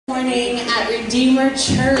morning at Redeemer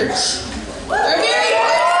Church. Our very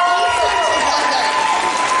first Easter together.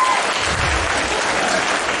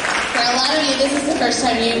 For a lot of you, this is the first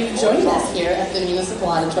time you've joined us here at the Municipal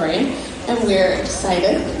Auditorium, and we're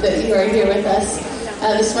excited that you are here with us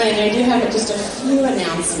this morning. I do have just a few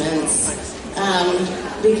announcements,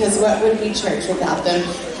 because what would be church without them?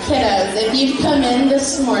 Kiddos, if you've come in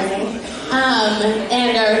this morning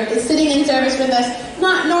and are sitting in service with us,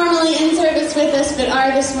 not normally in service with us, but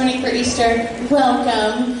are this morning for Easter,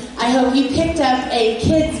 welcome. I hope you picked up a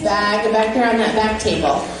kid's bag back there on that back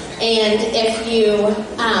table. And if you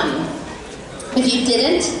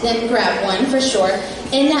didn't, then grab one for sure.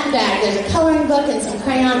 In that bag, there's a coloring book and some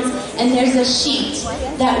crayons, and there's a sheet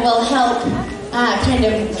that will help kind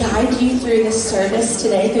of guide you through the service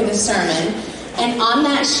today, through the sermon. And on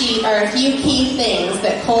that sheet are a few key things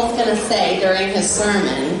that Cole's going to say during his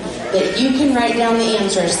sermon that you can write down the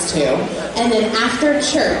answers to. And then after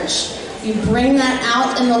church, you bring that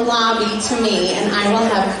out in the lobby to me, and I will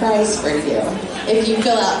have a prize for you if you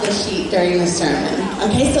fill out the sheet during the sermon.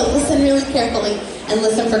 Okay, so listen really carefully and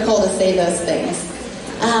listen for Cole to say those things.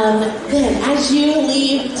 Then, as you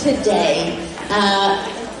leave today,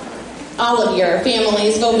 all of your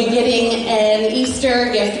families will be getting an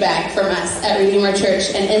Easter gift bag from us at Redeemer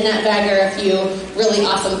Church, and in that bag are a few really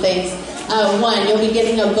awesome things. One, you'll be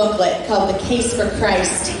getting a booklet called the Case for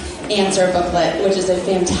Christ Answer Booklet, which is a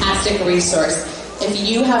fantastic resource. If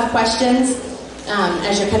you have questions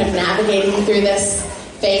as you're kind of navigating through this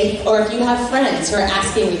faith, or if you have friends who are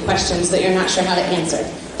asking you questions that you're not sure how to answer,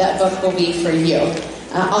 that book will be for you.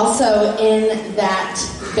 Also in that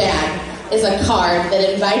bag is a card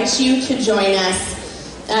that invites you to join us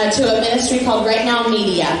to a ministry called Right Now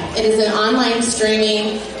Media. It is an online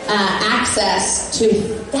streaming access to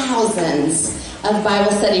thousands of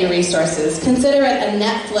Bible study resources. Consider it a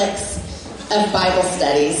Netflix of Bible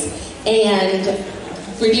studies. And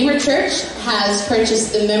Redeemer Church has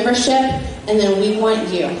purchased the membership, and then we want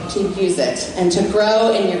you to use it and to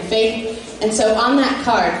grow in your faith. And so on that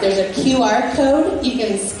card, there's a QR code you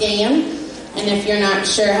can scan. And if you're not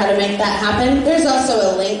sure how to make that happen, there's also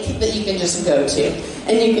a link that you can just go to.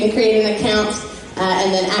 And you can create an account,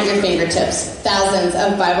 and then at your fingertips, thousands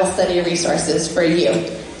of Bible study resources for you.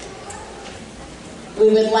 We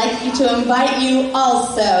would like you to invite you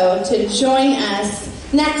also to join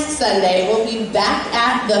us next Sunday. We'll be back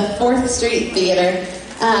at the 4th Street Theater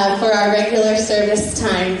for our regular service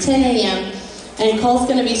time, 10 a.m., and Cole's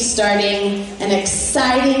going to be starting an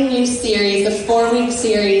exciting new series, a 4-week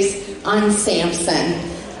series on Samson,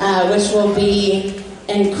 which will be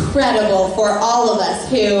incredible for all of us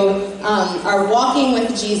who are walking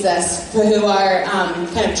with Jesus, who are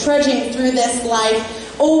kind of trudging through this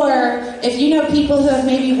life, or if you know people who have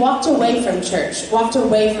maybe walked away from church, walked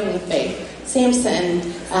away from the faith. Samson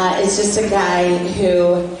is just a guy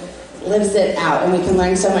who lives it out, and we can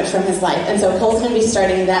learn so much from his life. And so Cole's going to be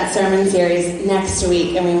starting that sermon series next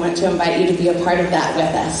week, and we want to invite you to be a part of that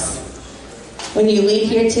with us. When you leave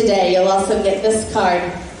here today, you'll also get this card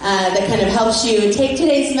that kind of helps you take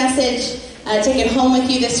today's message, take it home with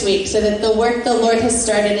you this week, so that the work the Lord has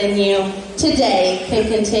started in you today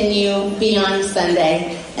can continue beyond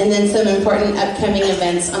Sunday. And then some important upcoming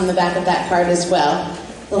events on the back of that card as well.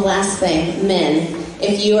 The last thing, men,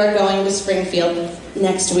 if you are going to Springfield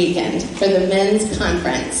next weekend for the men's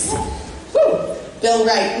conference, Bill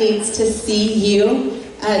Wright needs to see you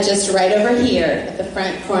just right over here at the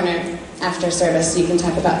front corner after service, so you can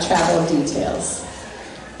talk about travel details.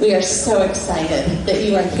 We are so excited that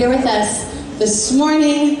you are here with us this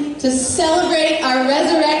morning to celebrate our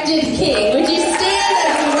resurrected King. Would you stand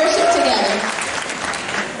as we worship together?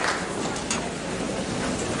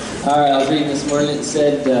 All right, I was reading this morning. It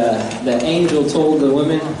said the angel told the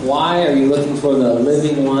women, "Why are you looking for the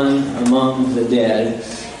living one among the dead?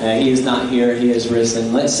 He is not here, he is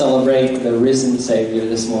risen." Let's celebrate the risen Savior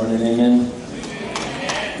this morning. Amen.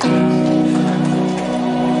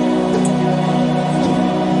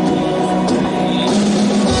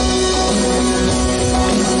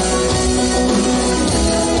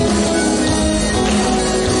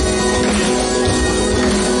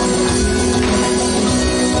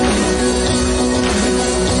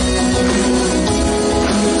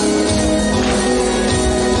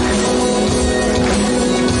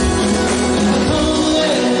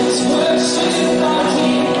 Let's worship our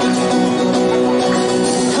King.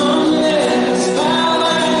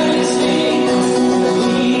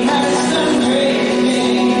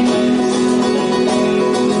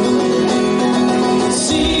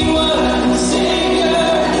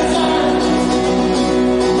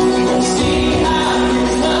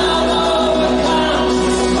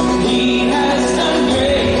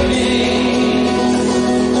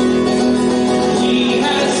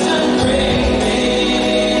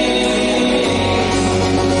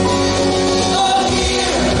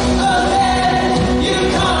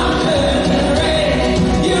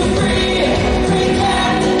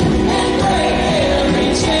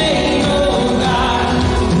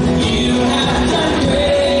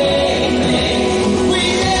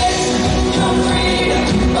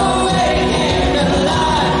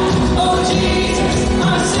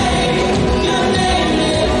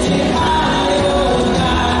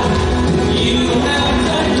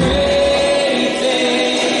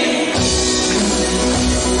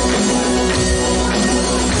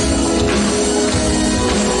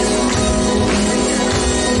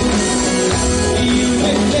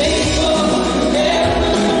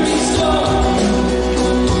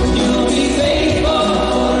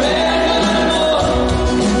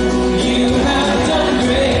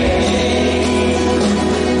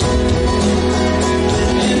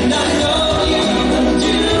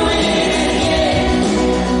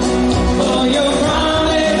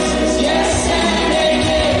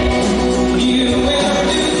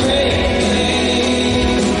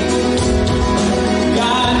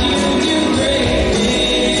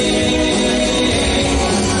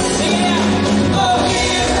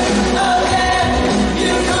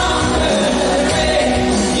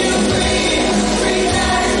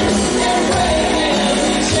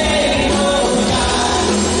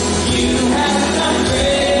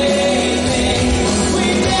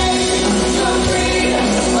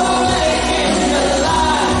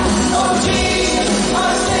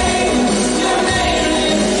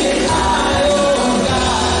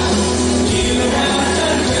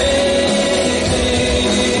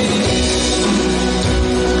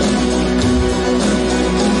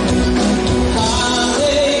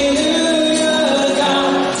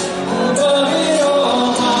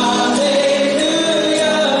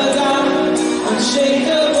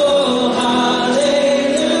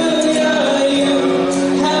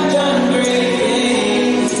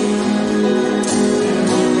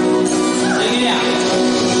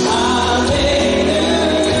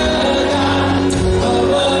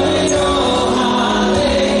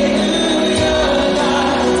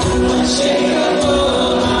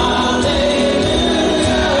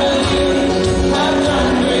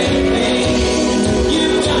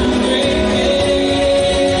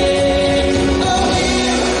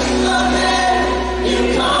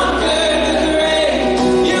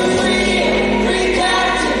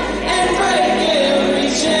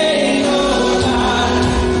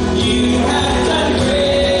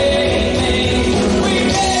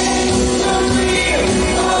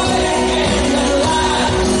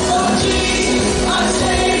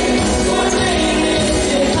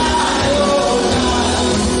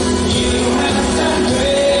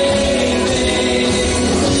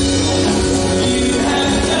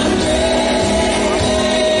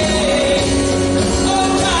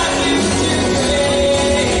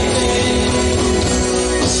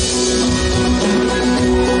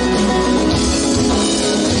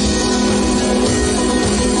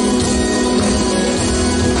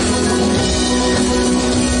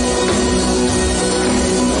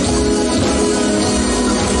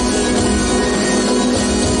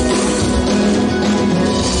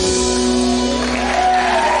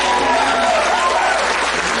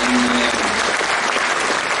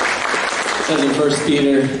 1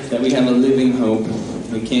 Peter that we have a living hope.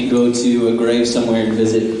 We can't go to a grave somewhere and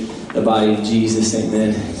visit the body of Jesus.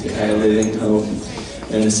 Amen. We have a living hope. We're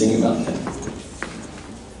going to sing about that.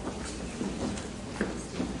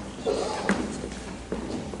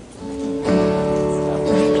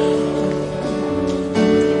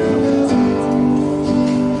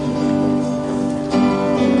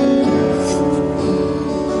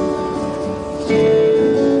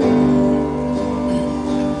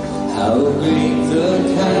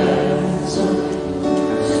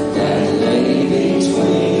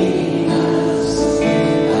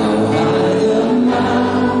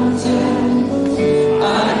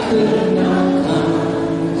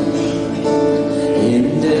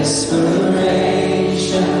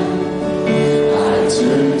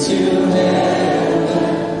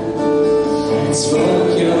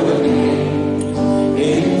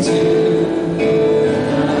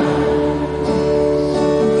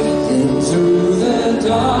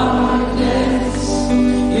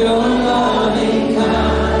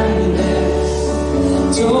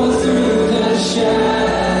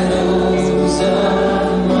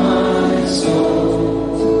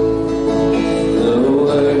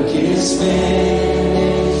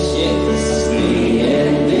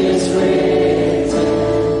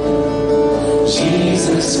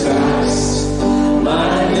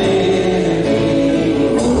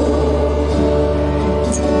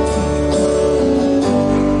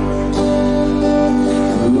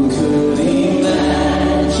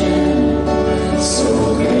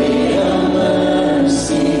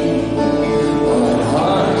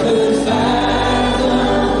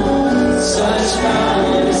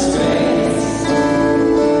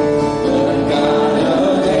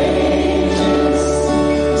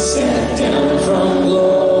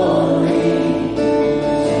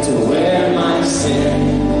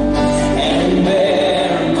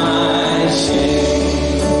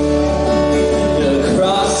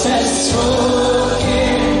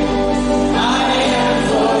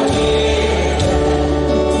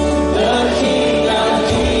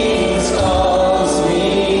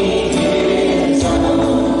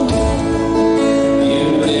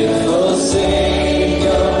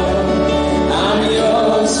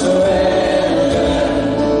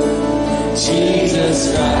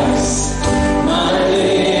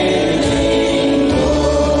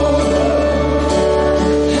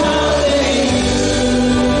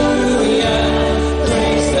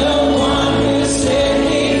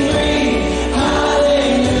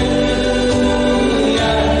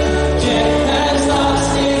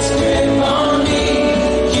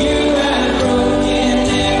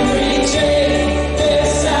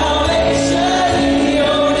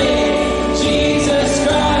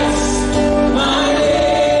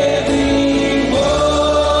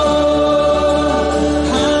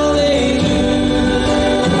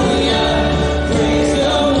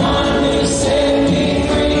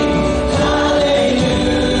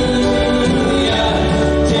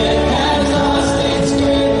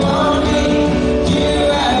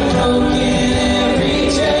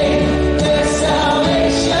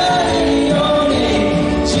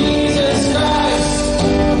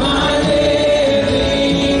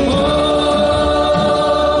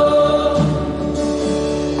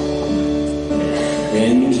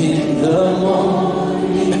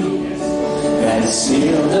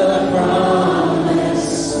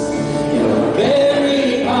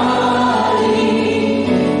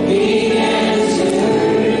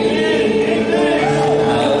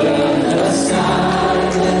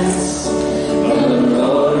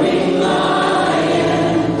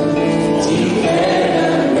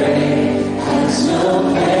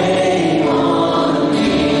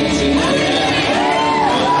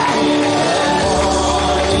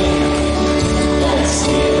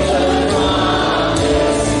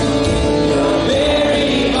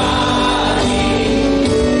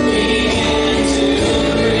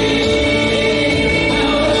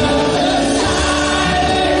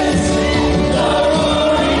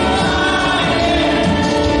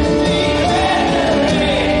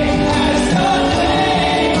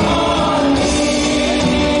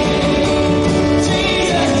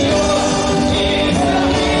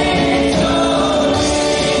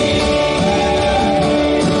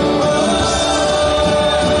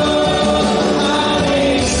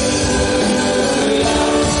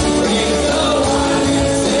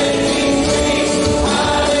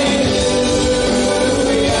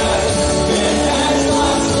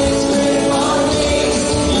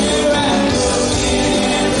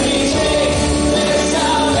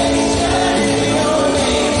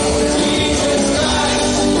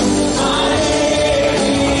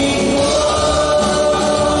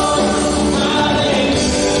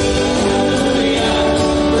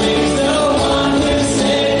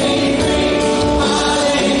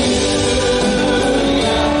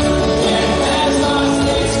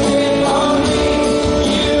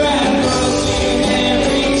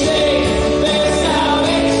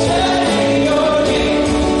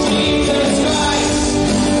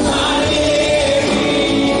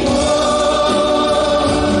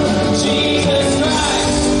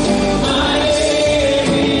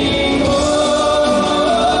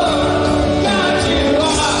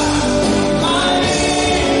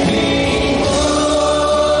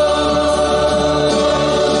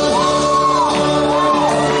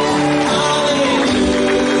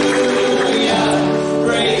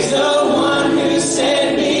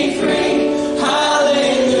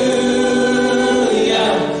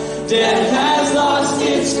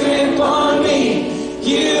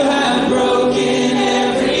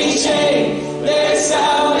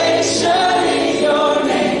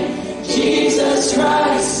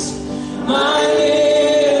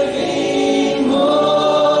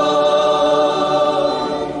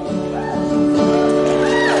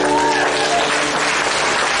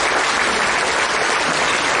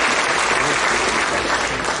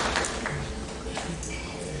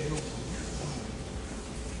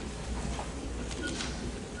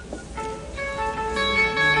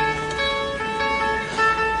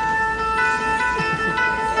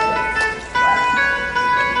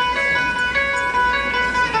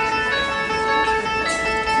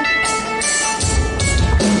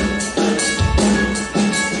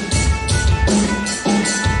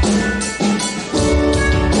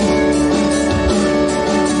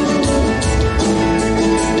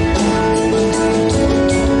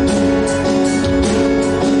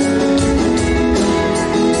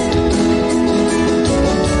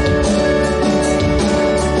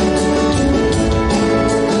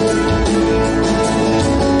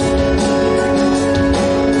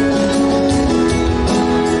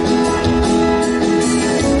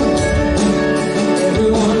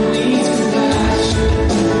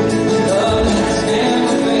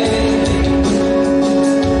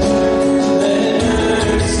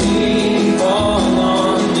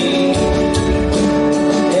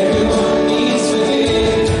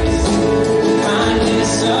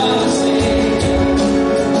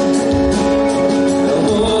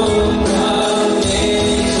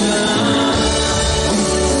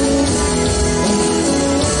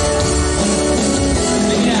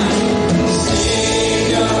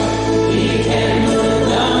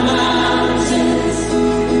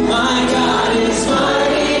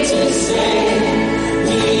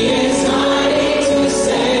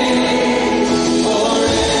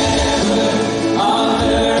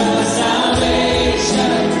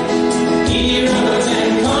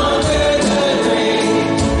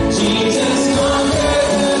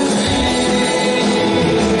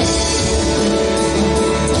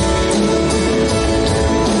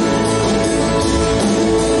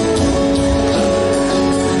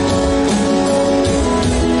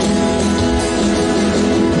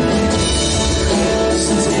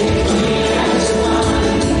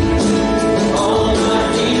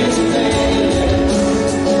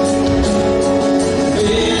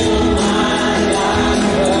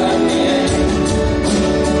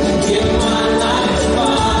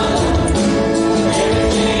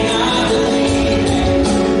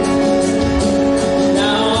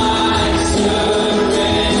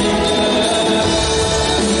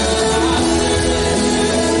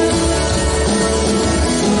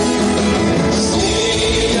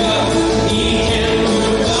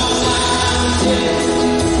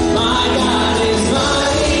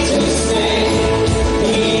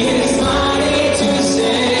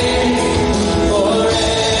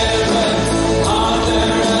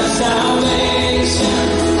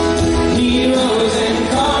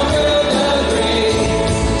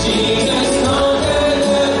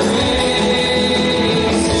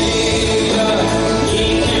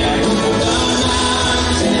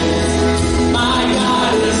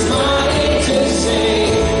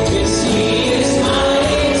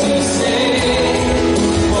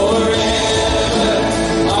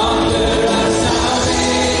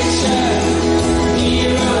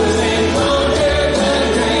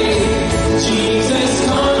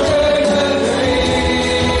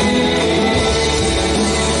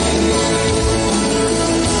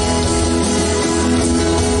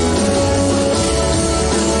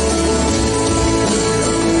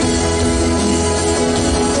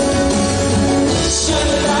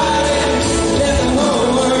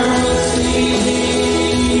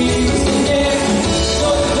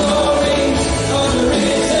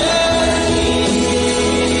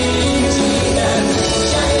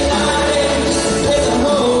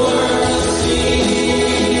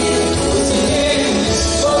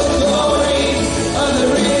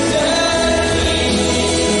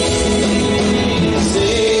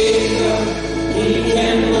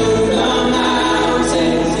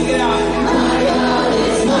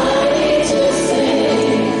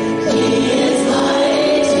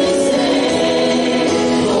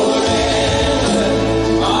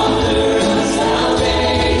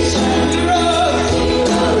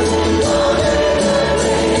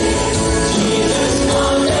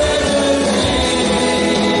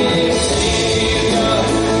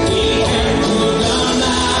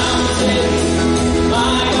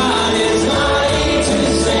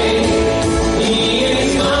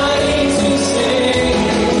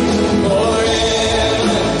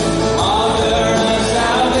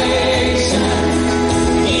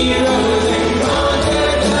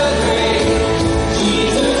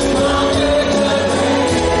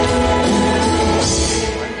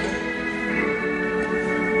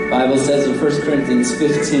 it's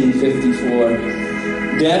 15:54.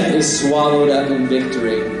 Death is swallowed up in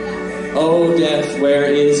victory. Oh, death, where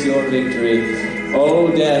is your victory?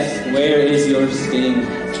 Oh, death, where is your sting?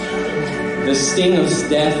 The sting of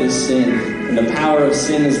death is sin, and the power of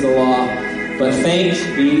sin is the law. But thanks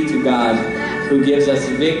be to God, who gives us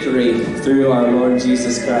victory through our Lord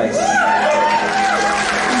Jesus Christ. The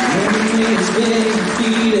enemy has been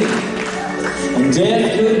defeated, and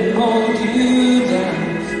death couldn't hold you down.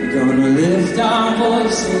 We're gonna lift our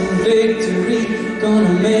voice in victory,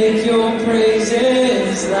 gonna make your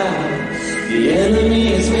praises loud. The enemy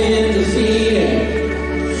has been defeated,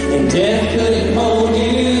 and death couldn't hold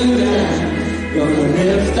you down. Gonna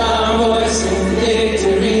lift our voice in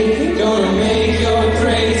victory, gonna make your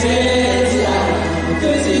praises loud.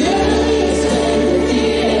 Because the enemy has been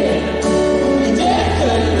defeated, and death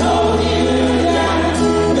couldn't hold you down.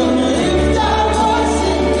 Gonna lift our voice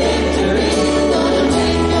in victory, gonna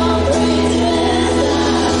make your praises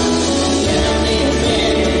loud. The enemy has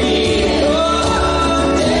been defeated, oh,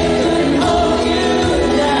 death couldn't hold you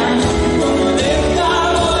down. Gonna lift our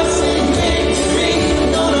voice in victory,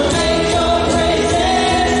 gonna make your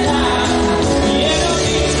praises loud. The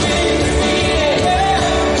enemy has been defeated,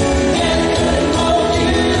 death couldn't hold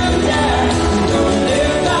you down. Gonna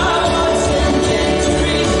lift our voice in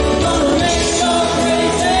victory, gonna make your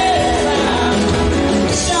praises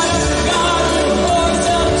loud. Shout to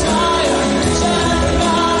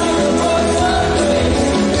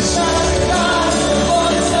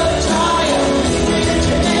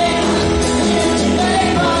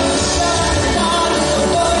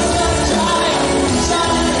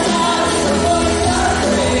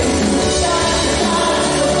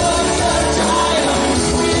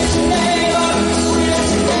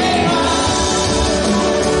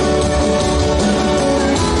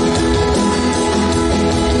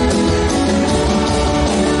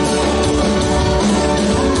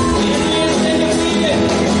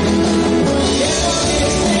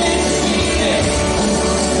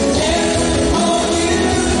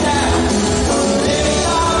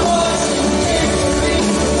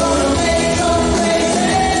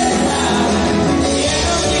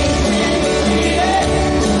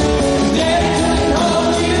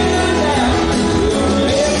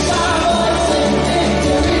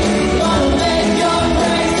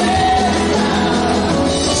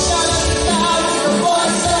God with a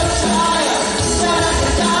voice of triumph. Shout to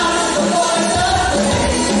God with a voice of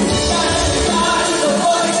praise. Shout to God with a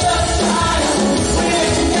voice of triumph.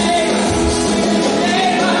 Lift your name up, lift your name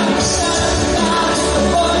up. Shout to God with a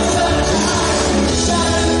voice of triumph. Shout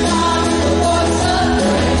to God with a voice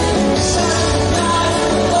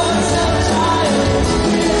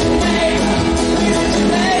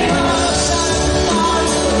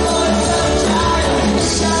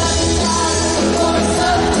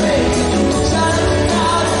of praise. Shout to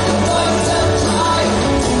God with a voice of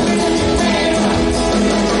triumph. Lift your name up,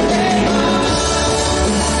 lift your name up.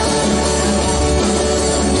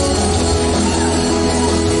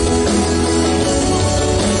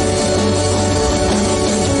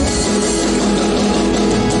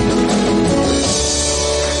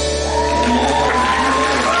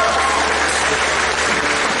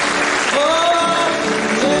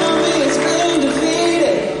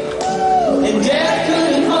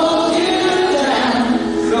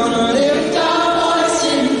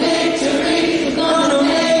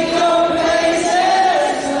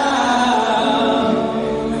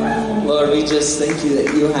 Thank you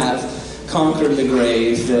that you have conquered the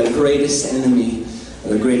grave, the greatest enemy,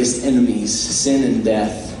 or the greatest enemies, sin and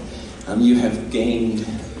death. You have gained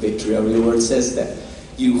victory over. Your word says that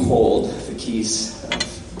you hold the keys of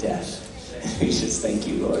death. We just thank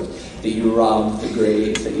you, Lord, that you robbed the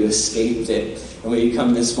grave, that you escaped it. And we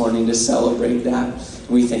come this morning to celebrate that.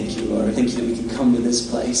 We thank you, Lord. Thank you that we can come to this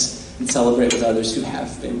place and celebrate with others who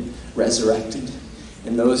have been resurrected.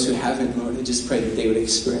 And those who haven't, Lord, I just pray that they would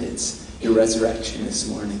experience your resurrection this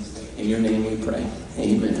morning. In your name we pray.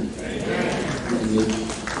 Amen. Amen.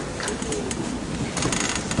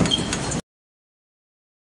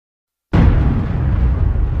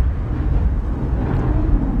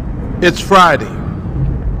 It's Friday.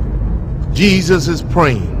 Jesus is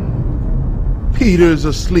praying. Peter's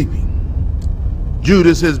sleeping.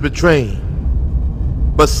 Judas is betraying.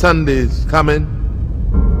 But Sunday's coming.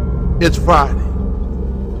 It's Friday.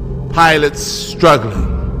 Pilate's struggling.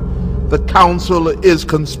 The council is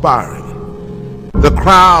conspiring. The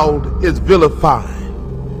crowd is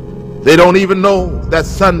vilifying. They don't even know that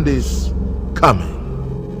Sunday's coming.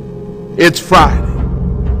 It's Friday.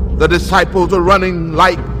 The disciples are running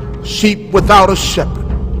like sheep without a shepherd.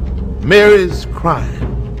 Mary's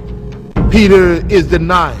crying. Peter is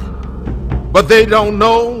denying. but they don't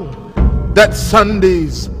know that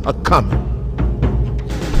Sundays are coming.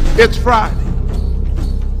 It's Friday.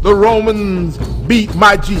 The Romans beat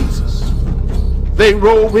my Jesus. They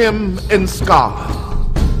robe him in scarlet.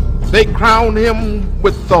 They crown him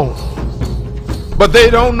with thorns. But they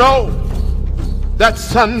don't know that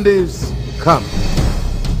Sunday's coming.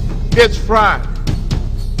 It's Friday.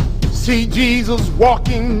 See Jesus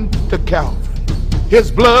walking to Calvary.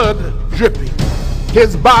 His blood dripping.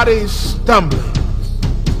 His body stumbling.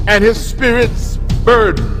 And his spirit's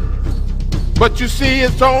burdened. But you see,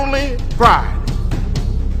 it's only Friday.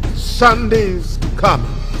 Sunday's coming.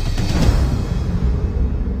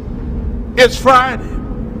 It's Friday.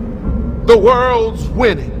 The world's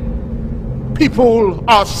winning. People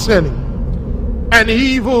are sinning. And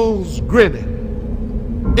evil's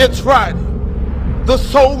grinning. It's Friday. The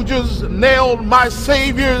soldiers nailed my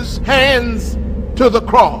Savior's hands to the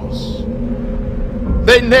cross.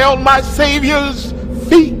 They nailed my Savior's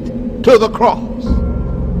feet to the cross.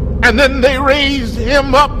 And then they raised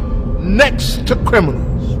him up next to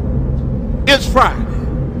criminals. It's Friday.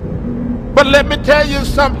 But let me tell you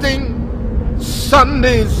something.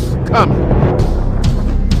 Sunday's coming.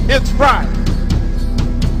 It's Friday.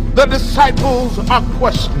 The disciples are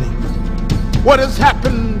questioning what has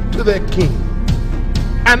happened to their king.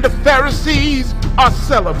 And the Pharisees are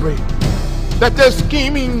celebrating that their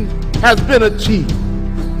scheming has been achieved.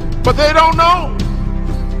 But they don't know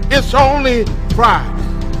it's only Friday.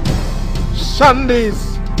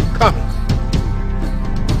 Sunday's coming.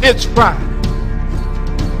 It's Friday.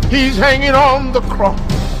 He's hanging on the cross,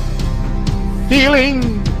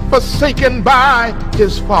 feeling forsaken by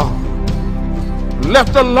his Father,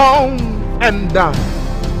 left alone and dying.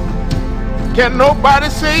 Can nobody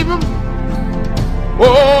save him?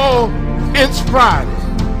 Oh, it's Friday,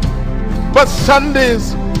 but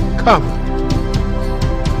Sunday's coming.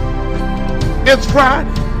 It's Friday.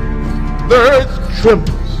 The earth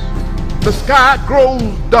trembles. The sky grows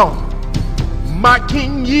dark. My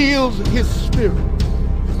King yields his spirit.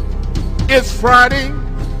 It's Friday.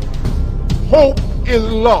 Hope is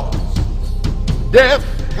lost. Death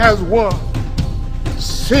has won.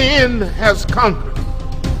 Sin has conquered.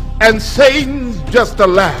 And Satan's just a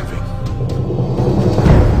laughing.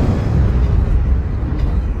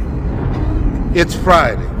 It's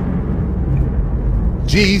Friday.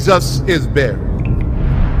 Jesus is buried.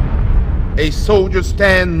 A soldier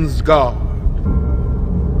stands guard,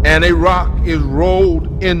 and a rock is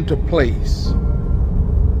rolled into place.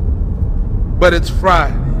 But it's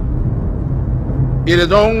Friday. It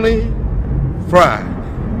is only Friday.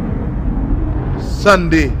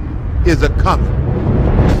 Sunday is a-coming.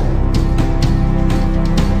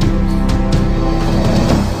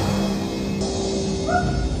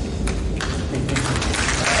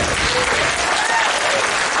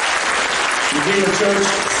 Redeemer Church,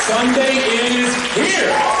 Sunday is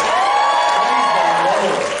here.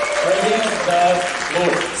 Praise the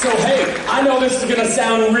Lord. So hey, I know this is going to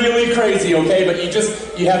sound really crazy, okay? But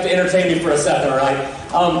you have to entertain me for a second, all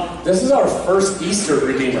right? This is our first Easter,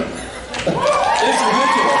 Redeemer. It's ridiculous.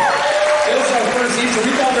 This is our first Easter.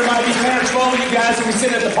 We thought there might be 10 or 12 of you guys who were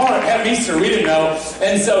sitting at the park having Easter. We didn't know.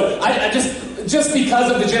 And so I just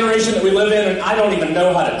because of the generation that we live in, and I don't even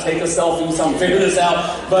know how to take a selfie, so I'm figuring this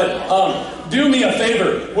out. But do me a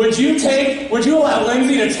favor. Would you allow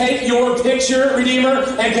Lindsay to take your picture, Redeemer?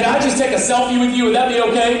 And could I just take a selfie with you? Would that be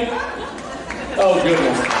okay? Oh,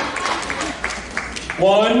 goodness.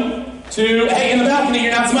 1, 2. Hey, in the balcony,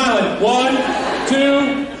 you're not smiling. 1,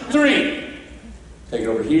 2, 3. Take it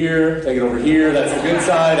over here. Take it over here. That's the good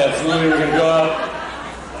side. Absolutely. We're going to go up.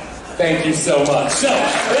 Thank you so much. So,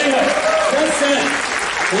 anyway, that's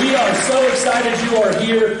it. We are so excited you are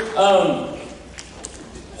here. Wow.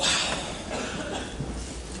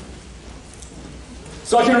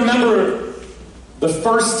 So I can remember the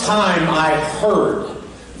first time I heard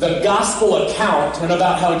the gospel account and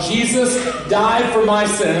about how Jesus died for my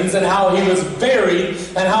sins and how he was buried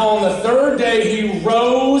and how on the third day he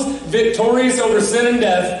rose victorious over sin and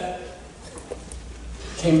death,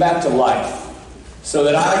 came back to life so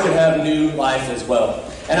that I could have new life as well.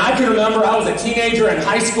 And I can remember I was a teenager in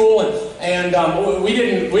high school, and we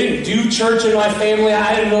didn't do church in my family.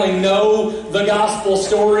 I didn't really know the gospel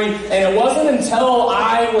story, and it wasn't until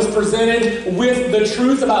I was presented with the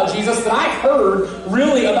truth about Jesus that I heard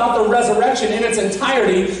really about the resurrection in its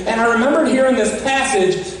entirety. And I remembered hearing this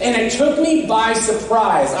passage, and it took me by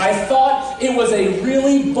surprise. I thought it was a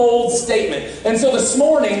really bold statement. And so this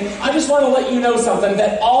morning, I just want to let you know something,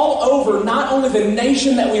 that all over, not only the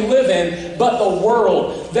nation that we live in, but the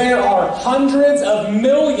world, there are hundreds of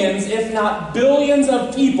millions, if not billions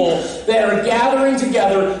of people that are gathering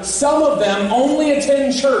together. Some of them only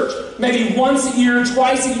attend church maybe once a year,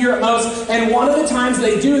 twice a year at most, and one of the times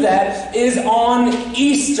they do that is on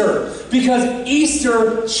Easter, because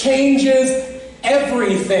Easter changes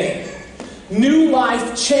everything. New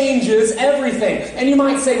life changes everything. And you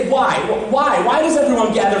might say, why? Why does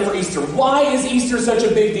everyone gather for Easter? Why is Easter such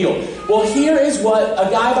a big deal? Well, here is what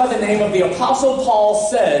a guy by the name of the Apostle Paul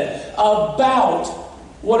said about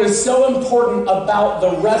what is so important about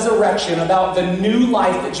the resurrection, about the new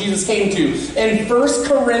life that Jesus came to. In 1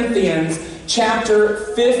 Corinthians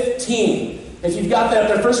chapter 15. If you've got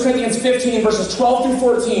that up there, 1 Corinthians 15, verses 12 through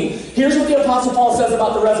 14. Here's what the Apostle Paul says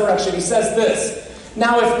about the resurrection. He says this: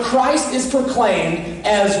 "Now if Christ is proclaimed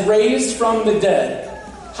as raised from the dead,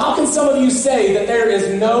 how can some of you say that there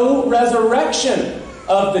is no resurrection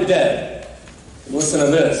of the dead?" Listen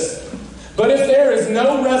to this. "But if there is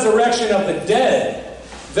no resurrection of the dead,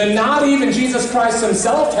 then not even Jesus Christ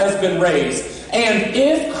himself has been raised. And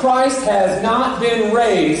if Christ has not been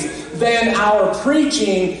raised, then our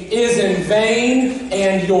preaching is in vain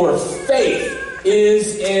and your faith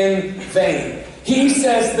is in vain." He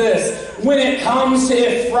says this: when it comes to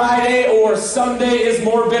if Friday or Sunday is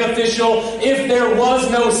more beneficial, if there was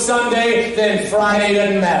no Sunday, then Friday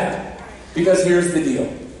doesn't matter. Because here's the deal.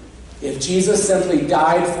 If Jesus simply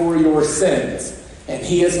died for your sins, and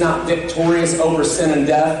he is not victorious over sin and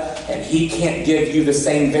death, and he can't give you the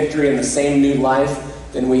same victory and the same new life,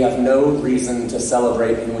 then we have no reason to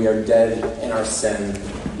celebrate, and we are dead in our sin,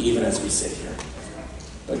 even as we sit here.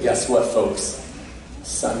 But guess what, folks?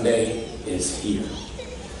 Sunday is here.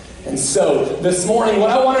 And so, this morning,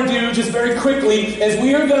 what I want to do, just very quickly, is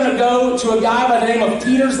we are going to go to a guy by the name of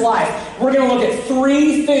Peter's life. We're going to look at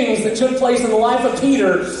 3 things that took place in the life of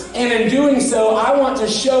Peter, and in doing so, I want to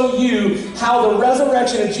show you how the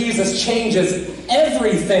resurrection of Jesus changes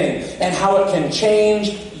everything, and how it can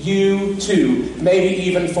change you too, maybe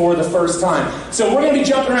even for the first time. So we're going to be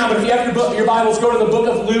jumping around, but if you have your Bibles, go to the book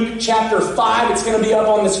of Luke chapter 5. It's going to be up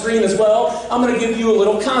on the screen as well. I'm going to give you a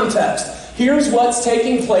little context. Here's what's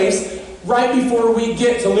taking place right before we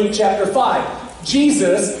get to Luke chapter 5.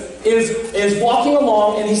 Jesus is walking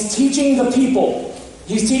along, and he's teaching the people.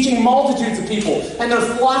 He's teaching multitudes of people, and they're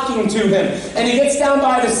flocking to him. And he gets down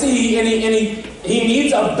by the sea, and he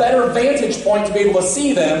needs a better vantage point to be able to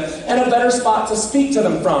see them, and a better spot to speak to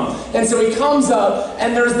them from. And so he comes up,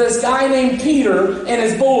 and there's this guy named Peter and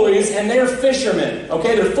his boys, and they're fishermen.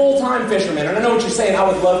 Okay, they're full-time fishermen. And I know what you're saying. I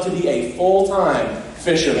would love to be a full-time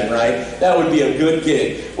fisherman, right? That would be a good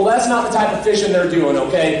gig. Well, that's not the type of fishing they're doing,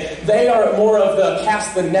 okay? They are more of the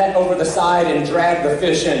cast the net over the side and drag the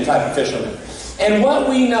fish in type of fishermen. And what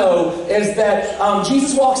we know is that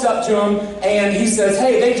Jesus walks up to them, and he says,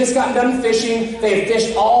 hey, they've just gotten done fishing. They have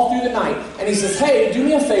fished all through the night. And he says, hey, do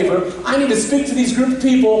me a favor. I need to speak to these group of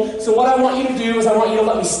people. So what I want you to do is I want you to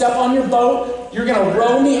let me step on your boat. You're going to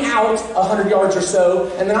row me out 100 yards or so,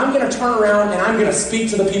 and then I'm going to turn around and I'm going to speak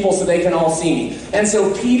to the people so they can all see me. And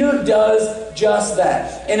so Peter does just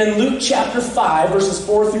that. And in Luke chapter 5, verses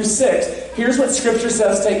 4 through 6, here's what Scripture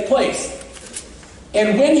says take place.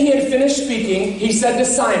 And when he had finished speaking, he said to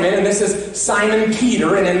Simon, and this is Simon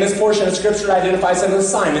Peter, and in this portion of Scripture it identifies him as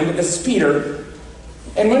Simon, but this is Peter.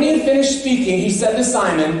 And when he had finished speaking, he said to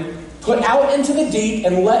Simon, put out into the deep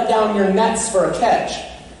and let down your nets for a catch.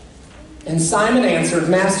 And Simon answered,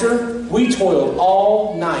 Master, we toiled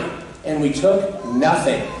all night, and we took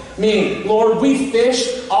nothing. Meaning, Lord, we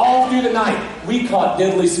fished all through the night. We caught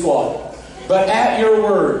diddly squat. But at your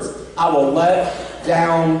words, I will let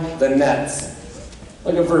down the nets.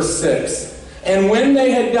 Look at verse 6. And when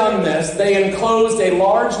they had done this, they enclosed a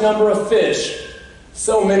large number of fish,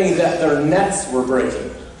 so many that their nets were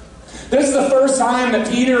breaking. This is the first time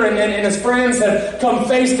that Peter and his friends have come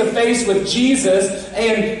face to face with Jesus.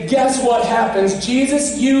 And guess what happens?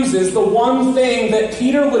 Jesus uses the one thing that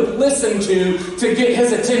Peter would listen to get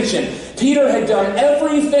his attention. Peter had done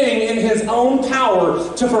everything in his own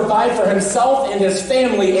power to provide for himself and his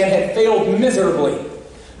family and had failed miserably.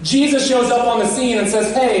 Jesus shows up on the scene and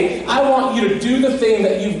says, hey, I want you to do the thing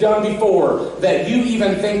that you've done before, that you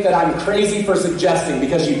even think that I'm crazy for suggesting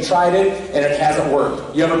because you've tried it and it hasn't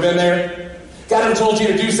worked. You ever been there? God ever told you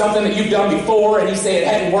to do something that you've done before and you say it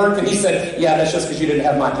hadn't worked, and he said, yeah, that's just because you didn't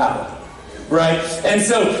have my power. Right? And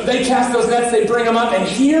so they cast those nets, they bring them up, and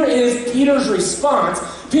here is Peter's response.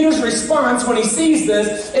 Peter's response when he sees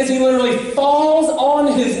this is he literally falls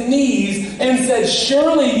on his knees and says,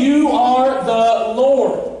 surely you are the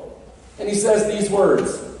Lord. And he says these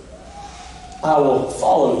words, I will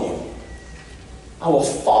follow you. I will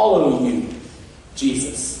follow you,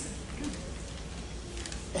 Jesus.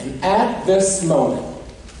 And at this moment,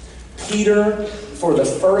 Peter, for the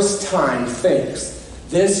first time, thinks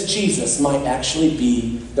this Jesus might actually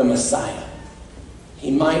be the Messiah.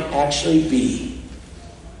 He might actually be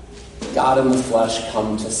God in the flesh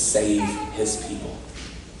come to save his people.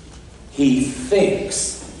 He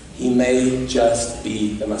thinks he may just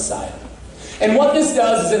be the Messiah. And what this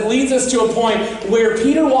does is it leads us to a point where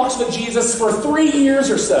Peter walks with Jesus for 3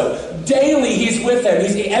 years or so. Daily, he's with him.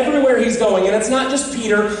 He's everywhere he's going. And it's not just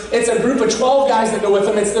Peter. It's a group of 12 guys that go with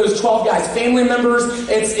him. It's those 12 guys, family members.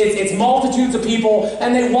 It's multitudes of people.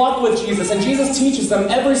 And they walk with Jesus. And Jesus teaches them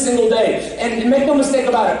every single day. And make no mistake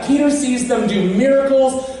about it, Peter sees them do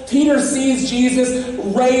miracles. Peter sees Jesus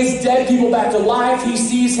raise dead people back to life. He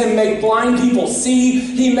sees him make blind people see.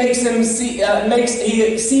 He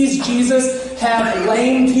sees Jesus have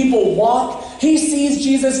lame people walk. He sees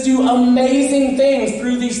Jesus do amazing things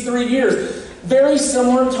through these 3 years. Very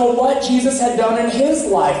similar to what Jesus had done in his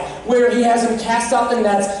life, where he has him cast out the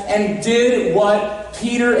nets and did what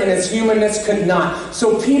Peter in his humanness could not.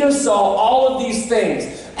 So Peter saw all of these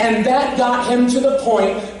things. And that got him to the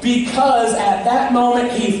point because at that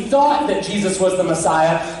moment he thought that Jesus was the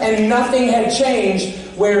Messiah and nothing had changed,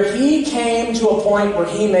 where he came to a point where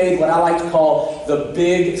he made what I like to call the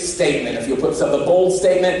big statement. If you'll put this up, the bold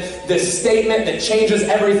statement, this statement that changes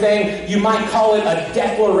everything. You might call it a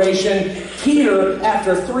declaration. Peter,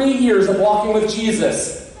 after 3 years of walking with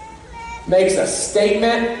Jesus, makes a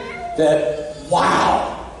statement that,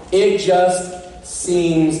 wow, it just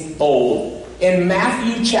seems bold. In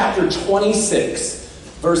Matthew chapter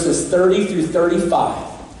 26, verses 30 through 35,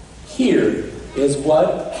 here is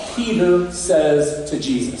what Peter says to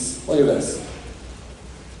Jesus. Look at this.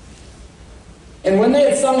 And when they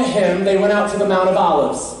had sung a hymn, they went out to the Mount of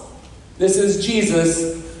Olives. This is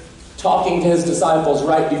Jesus talking to his disciples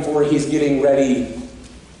right before he's getting ready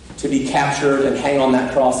to be captured and hang on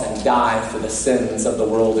that cross and die for the sins of the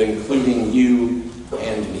world, including you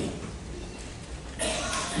and me.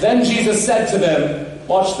 Then Jesus said to them,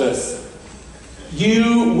 watch this,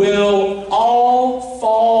 you will all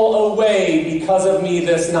fall away because of me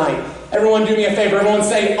this night. Everyone do me a favor. Everyone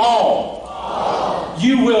say all. All.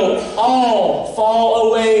 You will all fall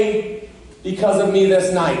away because of me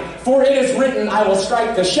this night. For it is written, I will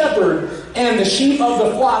strike the shepherd, and the sheep of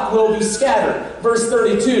the flock will be scattered. Verse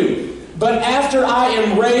 32. But after I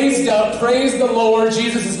am raised up, praise the Lord,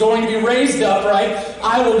 Jesus is going to be raised up, right?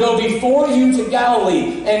 I will go before you to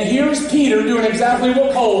Galilee. And here's Peter doing exactly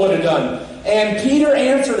what Cole would have done. And Peter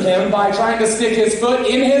answered him by trying to stick his foot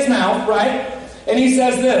in his mouth, right? And he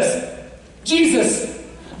says this, Jesus,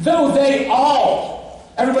 though they all,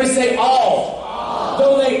 everybody say all,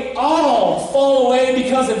 though they all fall away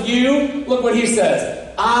because of you, look what he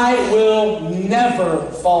says, I will never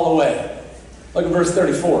fall away. Look at verse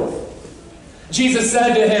 34. Jesus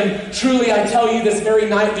said to him, truly I tell you, this very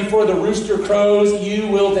night before the rooster crows, you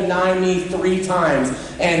will deny me 3 times.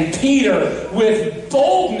 And Peter, with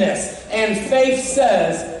boldness and faith,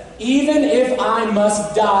 says, even if I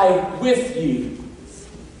must die with you,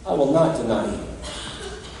 I will not deny you.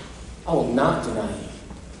 I will not deny you.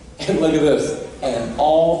 And look at this. And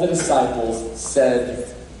all the disciples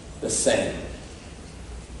said the same.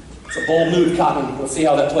 It's a bold move, Cotton. Let's see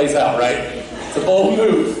how that plays out, right? It's a bold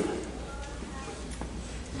move.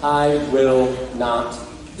 I will not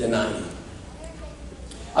deny you.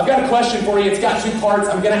 I've got a question for you. It's got 2 parts.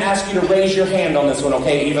 I'm going to ask you to raise your hand on this one,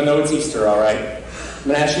 okay? Even though it's Easter, all right? I'm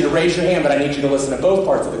going to ask you to raise your hand, but I need you to listen to both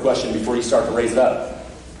parts of the question before you start to raise it up.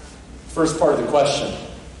 First part of the question.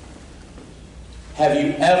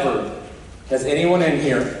 Has anyone in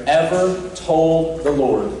here ever told the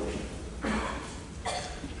Lord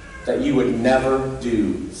that you would never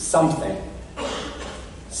do something,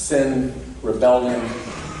 sin, rebellion,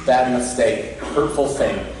 bad mistake, hurtful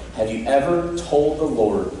thing? Have you ever told the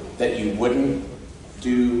Lord that you wouldn't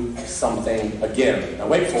do something again? Now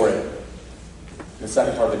wait for it. The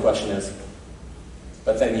second part of the question is,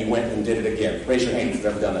 but then you went and did it again. Raise your hand if you've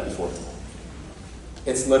ever done that before.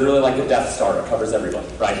 It's literally like the Death Star. It covers everybody,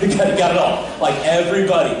 right? You got it all. Like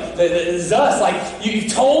everybody. It's us. Like you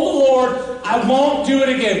told the Lord, I won't do it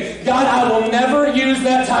again. God, I will never use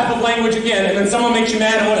that type of language again. And then someone makes you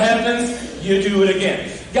mad, and what happens? You do it again.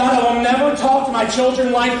 God, I will never talk to my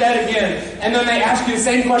children like that again. And then they ask you the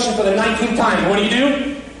same question for the 19th time. What do?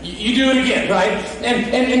 You do it again, right?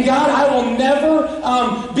 And God, I will never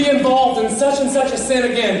be involved in such and such a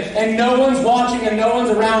sin again. And no one's watching and no one's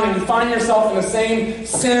around, and you find yourself in the same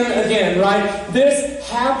sin again, right? This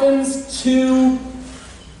happens to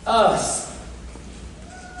us.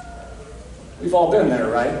 We've all been there,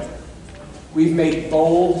 right? We've made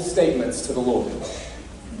bold statements to the Lord.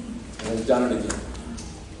 And we've done it again.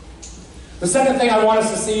 The second thing I want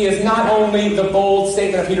us to see is not only the bold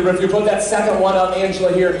statement of Peter, but if you put that second one up,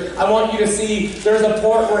 Angela, here, I want you to see there's a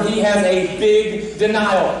part where he has a big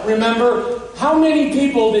denial. Remember, how many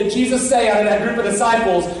people did Jesus say out of that group of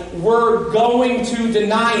disciples were going to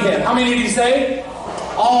deny him? How many did he say?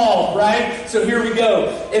 All, right? So here we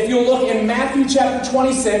go. If you'll look in Matthew chapter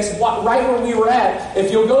 26, right where we were at,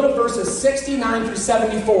 if you'll go to verses 69 through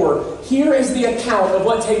 74, here is the account of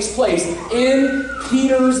what takes place in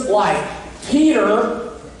Peter's life. Peter,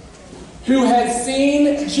 who had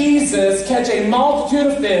seen Jesus catch a multitude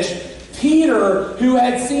of fish, Peter, who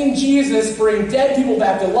had seen Jesus bring dead people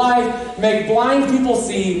back to life, make blind people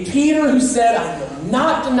see, Peter, who said, I will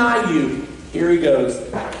not deny you. Here he goes.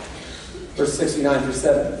 Verse 69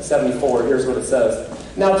 through 74, here's what it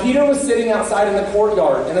says. Now Peter was sitting outside in the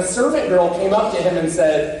courtyard, and a servant girl came up to him and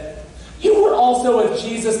said, You were also with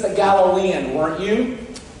Jesus the Galilean, weren't you?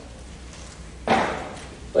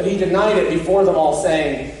 But he denied it before them all,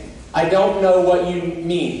 saying, I don't know what you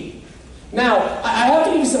mean. Now, I have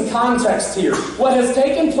to give you some context here. What has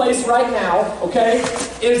taken place right now, okay,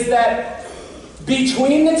 is that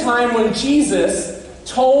between the time when Jesus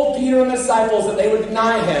told Peter and the disciples that they would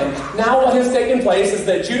deny him, now what has taken place is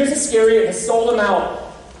that Judas Iscariot has sold him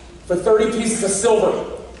out for 30 pieces of silver.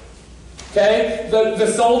 Okay? The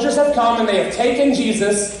soldiers have come and they have taken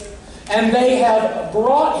Jesus, and they have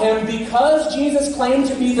brought him because Jesus claimed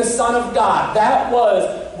to be the Son of God. That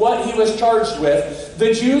was what he was charged with.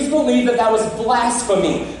 The Jews believed that that was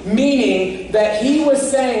blasphemy, meaning that he was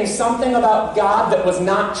saying something about God that was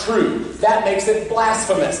not true. That makes it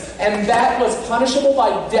blasphemous. And that was punishable by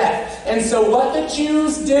death. And so what the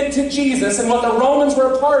Jews did to Jesus and what the Romans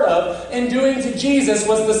were a part of in doing to Jesus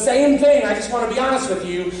was the same thing, I just want to be honest with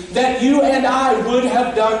you, that you and I would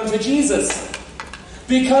have done to Jesus.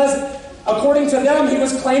 Because according to them, he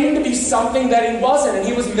was claiming to be something that he wasn't, and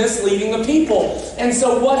he was misleading the people. And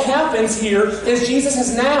so what happens here is Jesus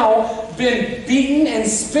has now been beaten and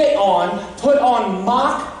spit on, put on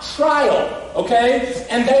mock trial, okay?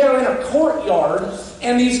 And they are in a courtyard,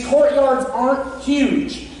 and these courtyards aren't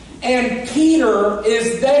huge. And Peter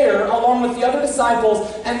is there along with the other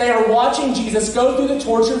disciples, and they are watching Jesus go through the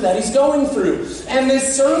torture that he's going through. And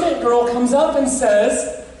this servant girl comes up and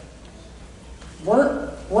says, Weren't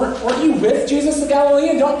you with Jesus the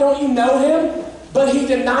Galilean? Don't you know him? But he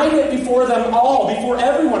denied it before them all, before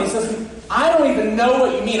everyone. He says, I don't even know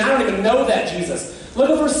what you mean. I don't even know that, Jesus. Look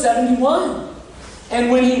at verse 71. And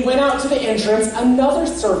when he went out to the entrance, another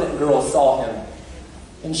servant girl saw him.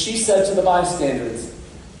 And she said to the bystanders,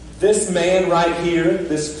 This man right here,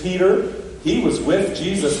 this Peter, he was with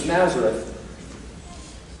Jesus of Nazareth.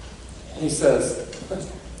 And he says,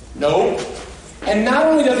 No. And not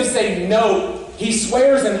only does he say no, he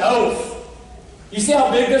swears an oath. You see how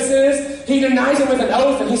big this is? He denies it with an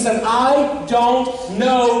oath, and he says, I don't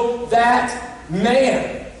know that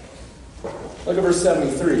man. Look at verse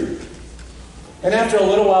 73. And after a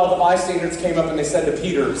little while, the bystanders came up and they said to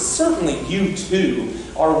Peter, Certainly you too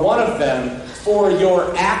are one of them, for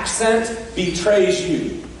your accent betrays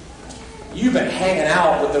you. You've been hanging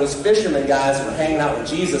out with those fishermen guys who are hanging out with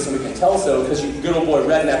Jesus, and we can tell so because your good old boy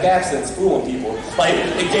redneck accent's fooling people. Like,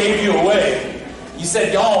 it gave you away. You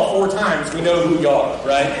said y'all 4 times, we know who y'all are,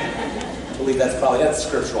 right? I believe that's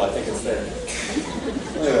scriptural, I think it's there.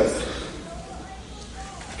 Look at this.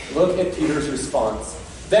 Look at Peter's response.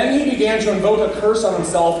 Then he began to invoke a curse on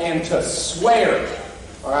himself and to swear,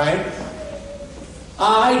 all right?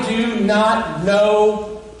 I do not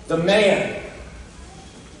know the man.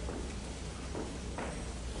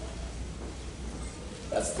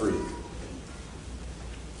 That's 3.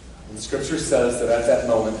 And Scripture says that at that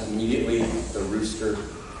moment, immediately the rooster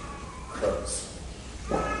crows.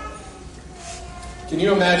 Can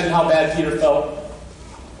you imagine how bad Peter felt?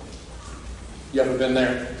 You ever been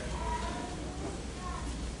there?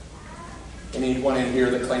 Anyone in here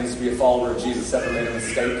that claims to be a follower of Jesus ever made a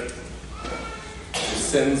mistake? Your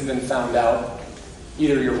sin's been found out.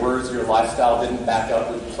 Either your words or your lifestyle didn't back up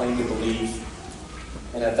what you claim to believe.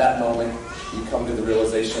 And at that moment, you come to the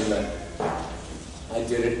realization that I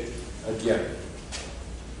did it again.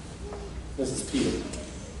 This is Peter.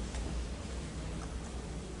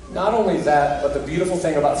 Not only that, but the beautiful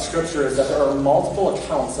thing about Scripture is that there are multiple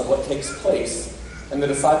accounts of what takes place in the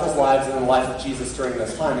disciples' lives and in the life of Jesus during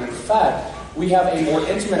this time. And in fact, We have a more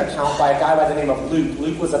intimate account by a guy by the name of Luke.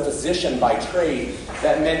 Luke was a physician by trade.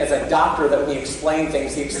 That meant as a doctor that when he explained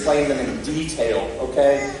things, he explained them in detail,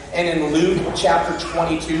 okay? And in Luke chapter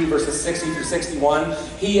 22, verses 60 through 61,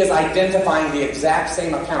 he is identifying the exact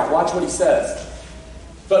same account. Watch what he says.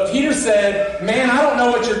 But Peter said, "Man, I don't know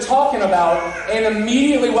what you're talking about." And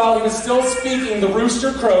immediately while he was still speaking, the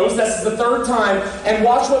rooster crows. This is the third time. And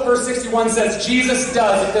watch what verse 61 says Jesus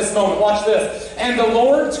does at this moment. Watch this. "And the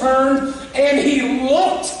Lord turned and he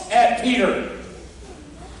looked at Peter."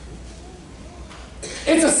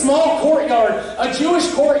 It's a small courtyard. A Jewish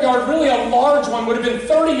courtyard, really a large one, would have been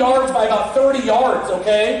 30 yards by about 30 yards,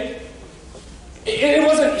 okay? It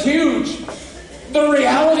wasn't huge. The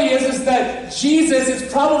reality is that Jesus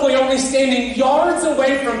is probably only standing yards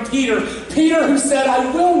away from Peter. Peter who said,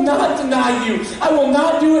 "I will not deny you. I will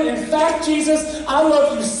not do it. In fact, Jesus, I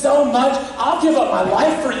love you so much, I'll give up my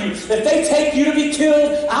life for you. If they take you to be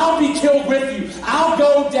killed, I'll be killed with you. I'll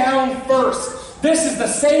go down first." This is the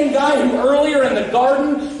same guy who earlier in the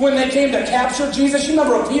garden, when they came to capture Jesus, you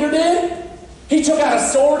remember what Peter did? He took out a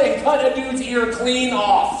sword and cut a dude's ear clean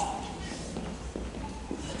off.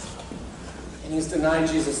 And he's denied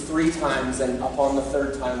Jesus 3 times, and upon the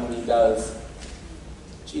 3rd time when he does,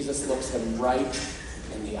 Jesus looks him right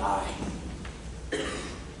in the eye.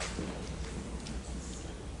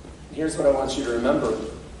 Here's what I want you to remember.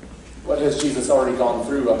 What has Jesus already gone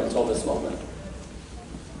through up until this moment?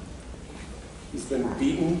 He's been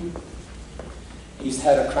beaten. He's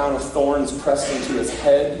had a crown of thorns pressed into his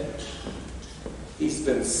head. He's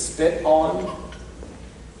been spit on.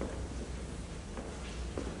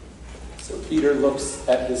 So Peter looks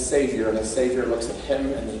at his Savior, and his Savior looks at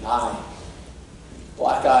him in the eye.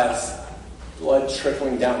 Black eyes, blood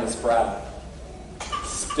trickling down his brow,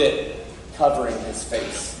 spit covering his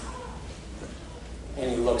face. And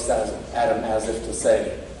he looks at him as if to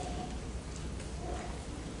say,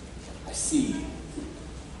 "I see.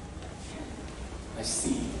 I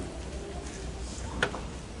see."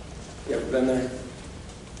 You ever been there?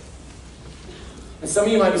 And some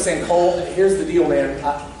of you might be saying, "Cole, here's the deal, man.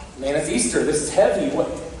 Man, it's Easter. This is heavy.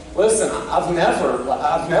 Listen, I've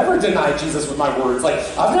never denied Jesus with my words. Like,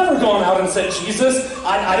 I've never gone out and said, Jesus,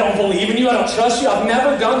 I don't believe in you. I don't trust you. I've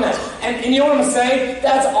never done that." And you know what I'm saying?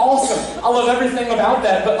 That's awesome. I love everything about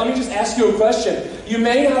that. But let me just ask you a question. You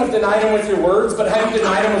may not have denied him with your words, but have you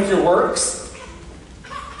denied him with your works?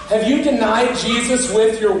 Have you denied Jesus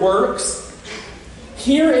with your works?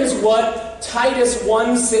 Here is what Titus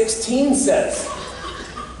 1:16 says.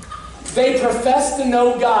 "They profess to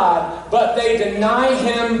know God, but they deny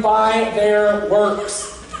him by their works."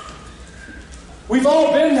 We've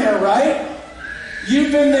all been there, right?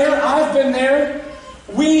 You've been there, I've been there.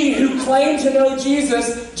 We who claim to know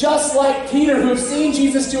Jesus, just like Peter, who have seen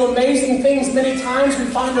Jesus do amazing things many times, we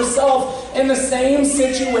find ourselves in the same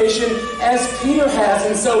situation as Peter has.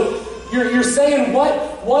 And so you're saying,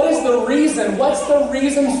 what is the reason? What's the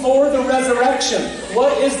reason for the resurrection?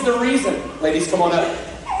 What is the reason? Ladies, come on up.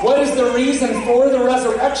 What is the reason for the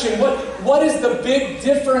resurrection? What is the big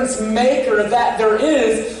difference maker that there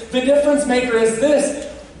is? The difference maker is this.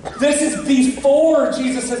 This is before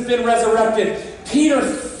Jesus has been resurrected. Peter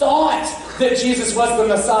thought that Jesus was the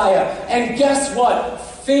Messiah. And guess what?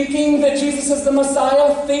 Thinking that Jesus is the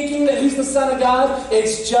Messiah, thinking that he's the Son of God,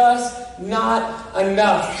 it's just not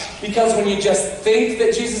enough. Because when you just think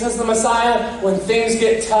that Jesus is the Messiah, when things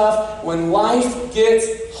get tough, when life gets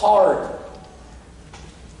hard,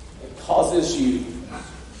 causes you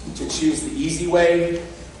to choose the easy way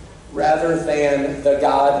rather than the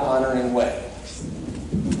God-honoring way.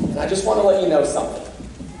 And I just want to let you know something.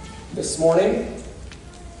 This morning,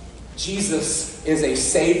 Jesus is a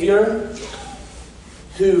Savior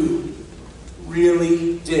who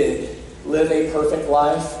really did live a perfect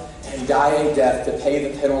life and die a death to pay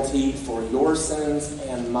the penalty for your sins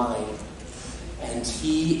and mine. And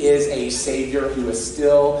he is a Savior who is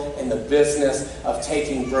still in the business of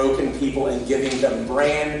taking broken people and giving them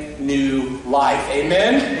brand new life.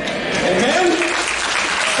 Amen? Amen?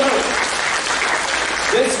 So,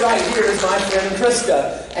 this right here is my friend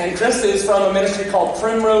Krista. And Krista is from a ministry called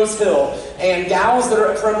Primrose Hill. And gals that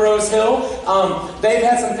are at Primrose Hill, they've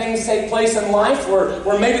had some things take place in life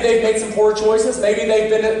where maybe they've made some poor choices. Maybe they've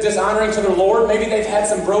been dishonoring to their Lord. Maybe they've had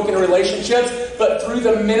some broken relationships. But through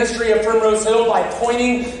the ministry of Primrose Hill, by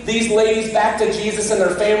pointing these ladies back to Jesus and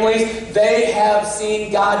their families, they have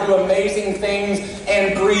seen God do amazing things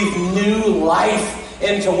and breathe new life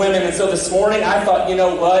into women. And so this morning, I thought, you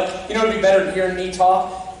know what? You know, it'd be better than hearing me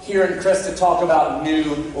talk, hearing Krista talk about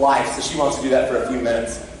new life. So she wants to do that for a few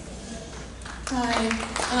minutes. Hi.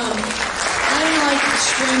 I'm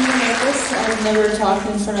extremely nervous. I've never talked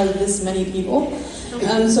in front of this many people,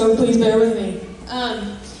 so please bear with me.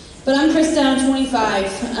 But I'm Krista, I'm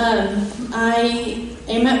 25. I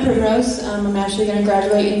am at Primrose. I'm actually going to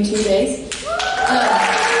graduate in 2 days. But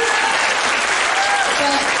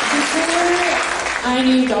before I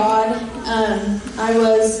knew God, I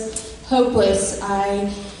was hopeless.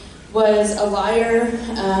 I was a liar.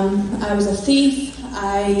 I was a thief.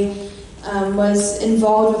 I was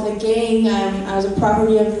involved with a gang. I was a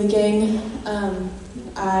property of the gang.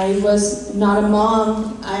 I was not a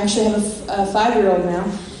mom. I actually have a 5-year-old now.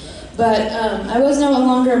 But I was no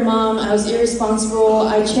longer a mom. I was irresponsible.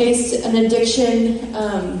 I chased an addiction.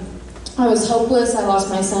 I was hopeless. I lost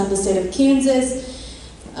my son in the state of Kansas.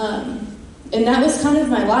 And that was kind of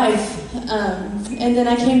my life. And then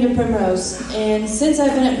I came to Primrose. And since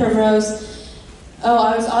I've been at Primrose,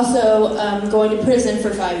 I was also going to prison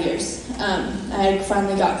for 5 years. I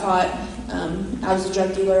finally got caught. I was a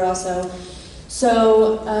drug dealer also.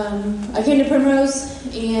 So I came to Primrose,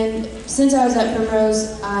 and since I was at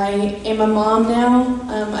Primrose, I am a mom now.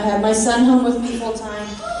 I have my son home with me full time.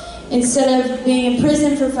 Instead of being in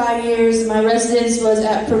prison for 5 years, my residence was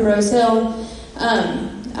at Primrose Hill.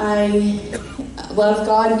 I love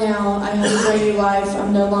God now. I have a brand new life.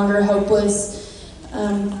 I'm no longer hopeless.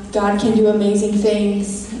 God can do amazing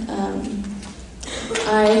things.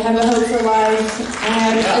 I have a hope for life. I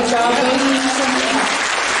have a job waiting for me.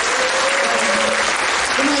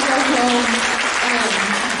 When I go home,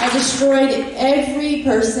 I destroyed every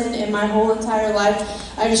person in my whole entire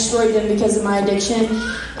life. I destroyed them because of my addiction.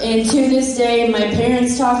 And to this day, my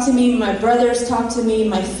parents talk to me, my brothers talk to me,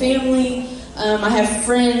 my family. I have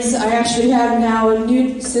friends. I actually have now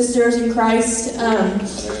new sisters in Christ.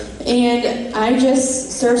 And I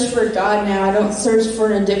just search for God now. I don't search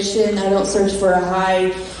for an addiction. I don't search for a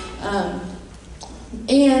high.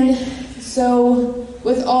 And so,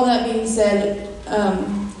 with all that being said,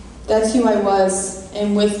 that's who I was.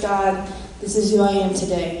 And with God, this is who I am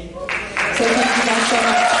today. So thank you guys so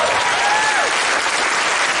much.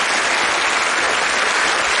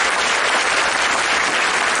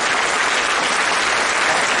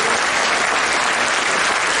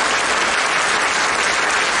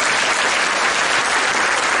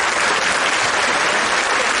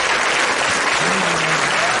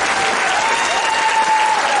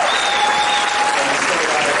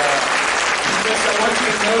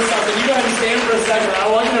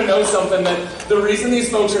 Something that the reason these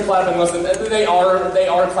folks are clapping, listen, they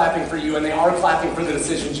are clapping for you, and they are clapping for the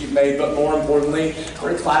decisions you've made, but more importantly,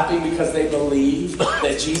 they're clapping because they believe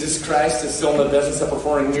that Jesus Christ is still in the business of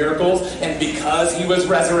performing miracles, and because he was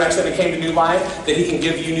resurrected and came to new life, that he can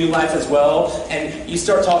give you new life as well. And you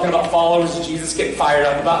start talking about followers of Jesus getting fired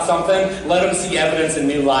up about something, let them see evidence in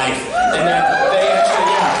new life. And that they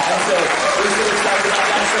actually, and so we're so excited about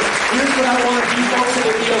that. So here's what I want to do, folks, so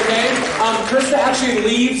it'll be okay. Krista actually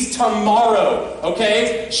leaves tomorrow,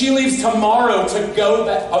 okay? She leaves tomorrow to go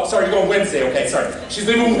back. Oh, sorry, you're going Wednesday. Okay, sorry. She's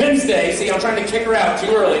leaving Wednesday. See, I'm trying to kick her out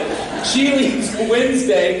too early. She leaves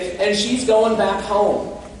Wednesday, and she's going back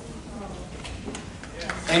home.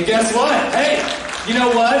 And guess what? Hey, you know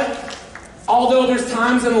what? Although there's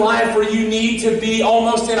times in life where you need to be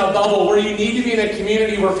almost in a bubble, where you need to be in a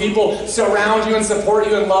community where people surround you and support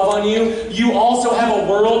you and love on you, you also have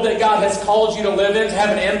a world that God has called you to live in, to have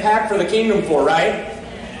an impact for the kingdom for, right?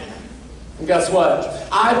 And guess what?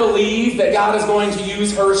 I believe that God is going to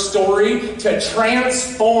use her story to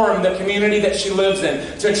transform the community that she lives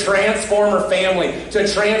in, to transform her family, to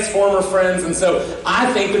transform her friends. And so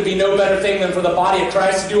I think there'd be no better thing than for the body of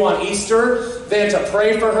Christ to do on Easter than to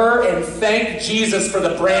pray for her and thank Jesus for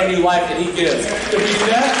the brand new life that he gives. Can we do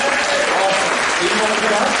that? Awesome. Do you want to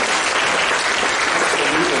come up?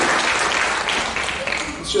 Absolutely.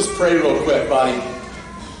 Let's just pray real quick, buddy.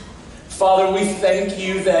 Father, we thank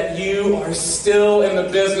you that you are still in the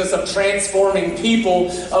business of transforming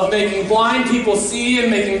people, of making blind people see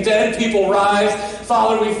and making dead people rise.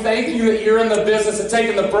 Father, we thank you that you're in the business of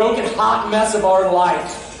taking the broken, hot mess of our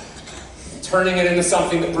life and turning it into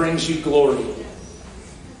something that brings you glory.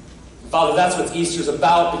 Father, that's what Easter's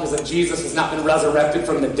about, because if Jesus has not been resurrected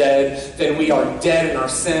from the dead, then we are dead in our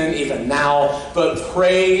sin even now. But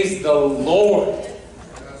praise the Lord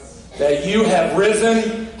that you have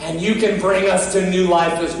risen and you can bring us to new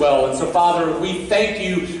life as well. And so, Father, we thank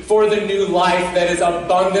you for the new life that is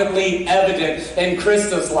abundantly evident in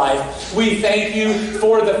Krista's life. We thank you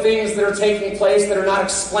for the things that are taking place that are not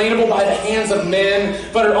explainable by the hands of men,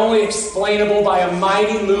 but are only explainable by a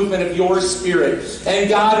mighty movement of your Spirit. And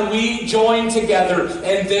God, we join together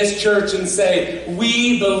in this church and say,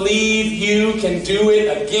 we believe you can do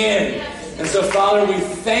it again. And so, Father, we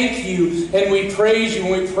thank you and we praise you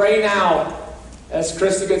and we pray now as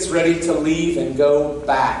Krista gets ready to leave and go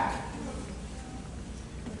back.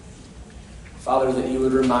 Father, that you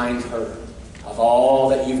would remind her of all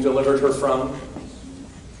that you've delivered her from,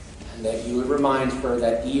 and that you would remind her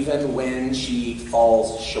that even when she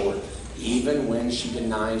falls short, even when she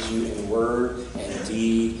denies you in word and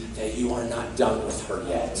deed, that you are not done with her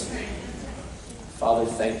yet. Father,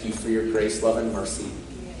 thank you for your grace, love, and mercy.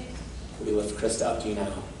 We lift Krista up to you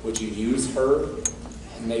now. Would you use her,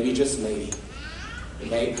 and maybe, just maybe,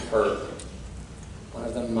 make her one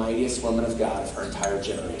of the mightiest women of God of her entire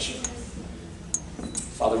generation.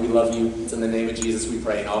 Father, we love you. It's in the name of Jesus we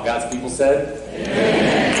pray. And all God's people said,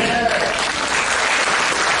 amen.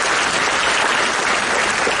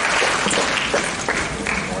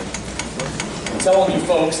 I'm telling you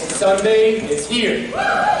folks, Sunday is here.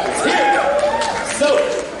 It's here. So,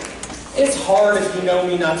 it's hard if you know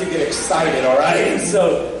me not to get excited, all right? And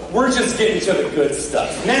so, we're just getting to the good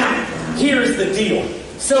stuff. Now, here's the deal.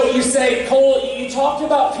 So you say, Cole, you talked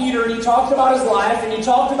about Peter, and you talked about his life, and you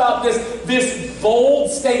talked about this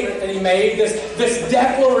bold statement that he made, this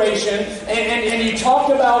declaration, and you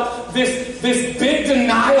talked about this big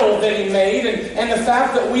denial that he made, and the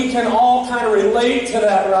fact that we can all kind of relate to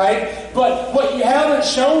that, right? But what you haven't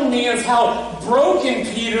shown me is how broken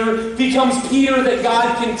Peter becomes Peter that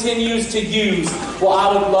God continues to use. Well,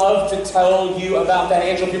 I would love to tell you about that.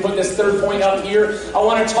 Angel, if you put this third point up here, I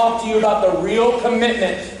want to talk to you about the real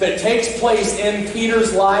commitment that takes place in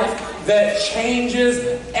Peter's life that changes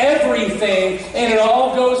everything. And it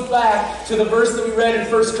all goes back to the verse that we read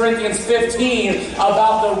in 1 Corinthians 15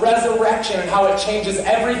 about the resurrection and how it changes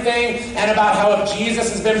everything, and about how if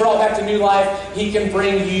Jesus has been brought back to new life, he can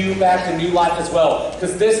bring you back to new life as well.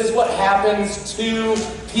 Because this is what happens to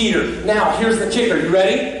Peter. Now, here's the kicker. You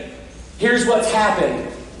ready? Here's what's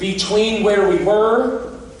happened between where we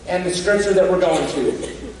were and the scripture that we're going to.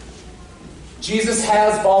 Jesus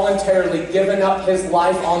has voluntarily given up his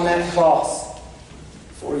life on that cross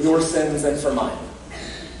for your sins and for mine.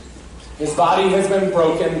 His body has been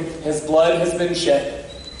broken. His blood has been shed.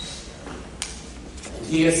 And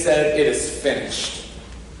he has said, it is finished.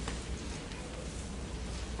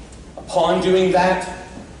 Upon doing that,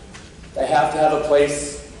 they have to have a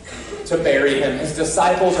place to bury him. His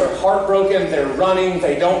disciples are heartbroken. They're running.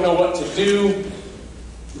 They don't know what to do.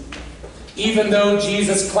 Even though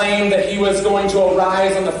Jesus claimed that he was going to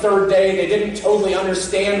arise on the third day, they didn't totally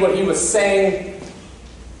understand what he was saying,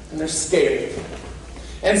 and they're scared.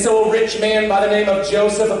 And so a rich man by the name of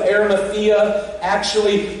Joseph of Arimathea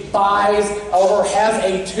actually buys or has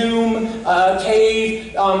a tomb,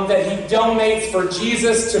 cave that he donates for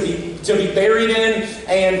Jesus to be buried in.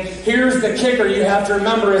 And here's the kicker you have to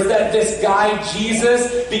remember is that this guy,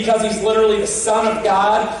 Jesus, because he's literally the Son of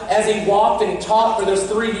God, as he walked and he taught for those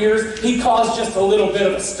 3 years, he caused just a little bit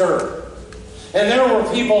of a stir. And there were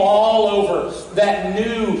people all over that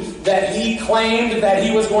knew that he claimed that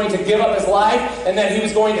he was going to give up his life and that he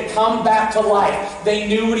was going to come back to life. They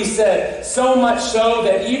knew what he said. So much so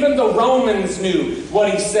that even the Romans knew what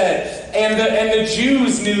he said. And the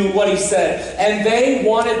Jews knew what he said. And they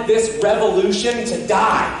wanted this revolution to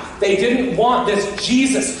die. They didn't want this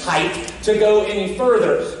Jesus hype to go any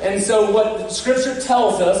further. And so what the scripture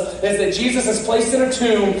tells us is that Jesus is placed in a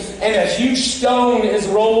tomb and a huge stone is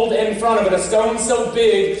rolled in front of it. A stone so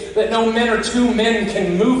big that no men or two men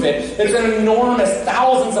can move it. There's an enormous,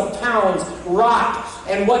 thousands of pounds rock.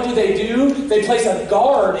 And what do? They place a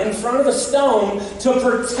guard in front of the stone to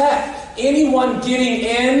protect anyone getting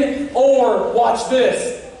in or, watch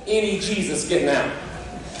this, any Jesus getting out.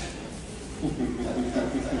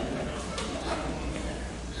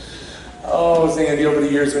 Oh, Sandy, over the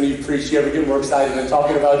years when you preach, you ever get more excited than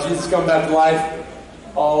talking about Jesus coming back to life?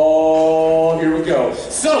 Oh, here we go.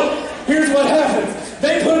 So, here's what happens.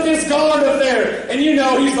 They put this guard up there, and you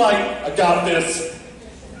know he's like, I got this.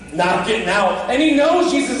 Not getting out. And he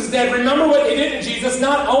knows Jesus is dead. Remember what they did to Jesus.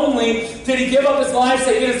 Not only did he give up his life,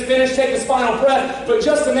 say it is finished, take his final breath, but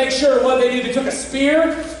just to make sure what they did, they took a spear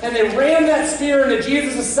and they ran that spear into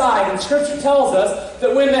Jesus' side. And Scripture tells us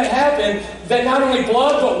that when that happened, that not only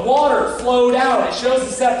blood but water flowed out. It shows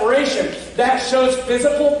the separation. That shows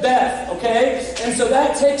physical death, okay? And so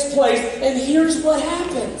that takes place. And here's what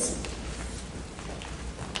happens.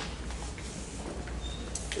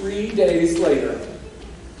 3 days later,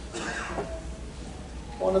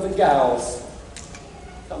 one of the gals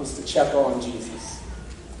comes to check on Jesus,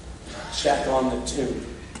 check on the tomb.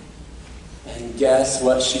 And guess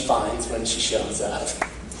what she finds when she shows up?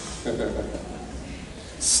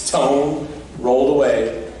 Stone rolled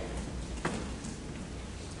away.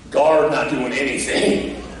 Guard not doing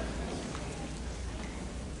anything.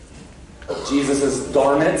 Jesus'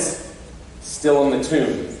 garments still in the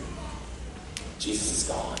tomb. Jesus is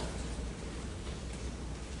gone.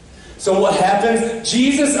 So what happens?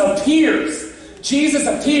 Jesus appears. Jesus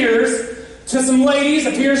appears to some ladies,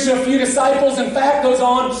 appears to a few disciples, in fact goes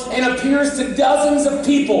on and appears to dozens of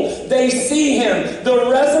people. They see him. The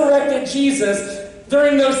resurrected Jesus,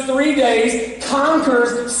 during those 3 days,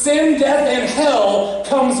 conquers sin, death, and hell,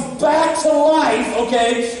 comes back to life,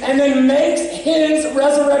 okay, and then makes his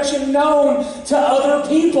resurrection known to other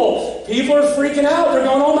people. People are freaking out. They're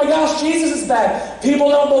going, oh my gosh, Jesus is back. People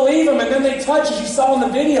don't believe him. And then they touch, as you saw in the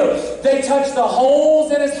video, they touch the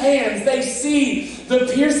holes in his hands. They see the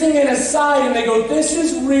piercing in his side, and they go, this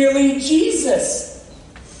is really Jesus.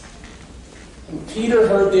 And Peter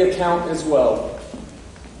heard the account as well.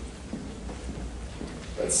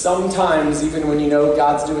 But sometimes, even when you know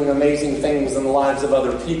God's doing amazing things in the lives of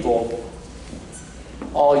other people,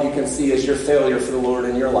 all you can see is your failure for the Lord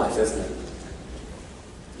in your life, isn't it?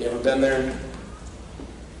 You ever been there?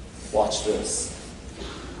 Watch this.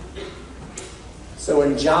 So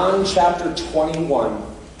in John chapter 21,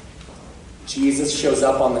 Jesus shows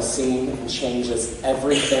up on the scene and changes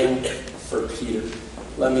everything for Peter.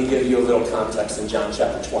 Let me give you a little context in John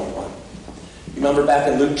chapter 21. You remember back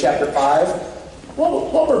in Luke chapter 5?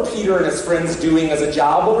 What were Peter and his friends doing as a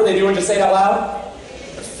job? What were they doing? Just say it out loud.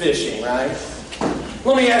 Fishing, right?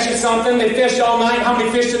 Let me ask you something. They fished all night. How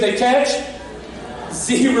many fish did they catch?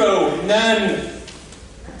 0. None.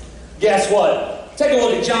 Guess what? Take a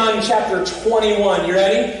look at John chapter 21. You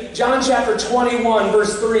ready? John chapter 21,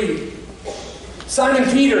 verse 3. Simon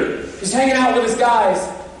Peter, he's hanging out with his guys.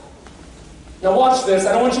 Now watch this.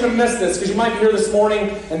 I don't want you to miss this because you might be here this morning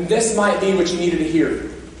and this might be what you needed to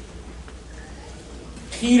hear.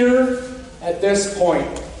 Peter, at this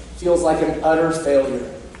point, feels like an utter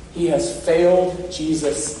failure. He has failed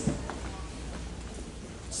Jesus.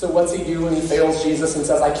 So what's he do when he fails Jesus and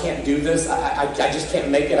says, I can't do this. I just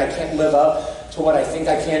can't make it. I can't live up to what I think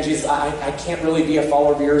I can. Jesus, I can't really be a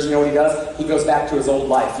follower of yours. You know what he does? He goes back to his old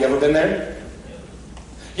life. You ever been there?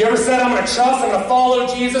 You ever said, I'm going to trust, I'm going to follow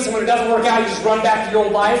Jesus, and when it doesn't work out, you just run back to your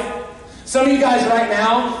old life? Some of you guys right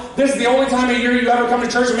now, this is the only time of year you ever come to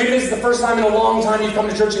church, or maybe this is the first time in a long time you've come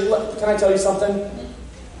to church. Can I tell you something?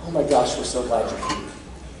 Oh my gosh, we're so glad you're here.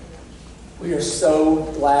 We are so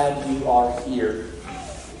glad you are here.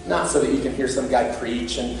 Not so that you can hear some guy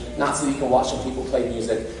preach, and not so that you can watch some people play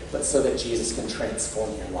music, but so that Jesus can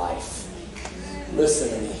transform your life. Listen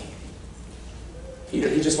to me. Peter,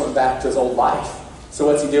 he just went back to his old life. So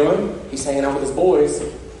what's he doing? He's hanging out with his boys,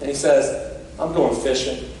 and he says, I'm going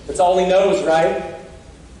fishing. That's all he knows, right?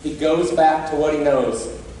 He goes back to what he knows.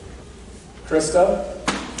 Krista,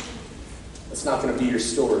 that's not going to be your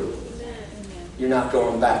story. You're not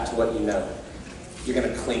going back to what you know. You're going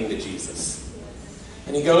to cling to Jesus.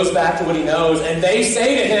 And he goes back to what he knows, and they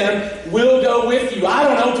say to him, we'll go with you. I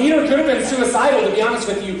don't know, Peter could have been suicidal, to be honest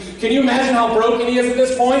with you. Can you imagine how broken he is at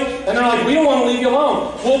this point? And they're like, we don't want to leave you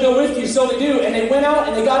alone. We'll go with you. So they do. And they went out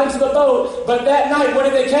and they got into the boat. But that night, what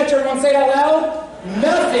did they catch? Everyone say it out loud.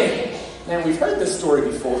 Nothing. Man, we've heard this story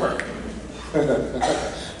before.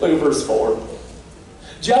 Look at verse 4.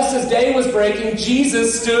 Just as day was breaking,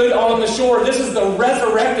 Jesus stood on the shore. This is the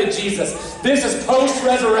resurrected Jesus. This is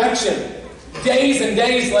post-resurrection. Days and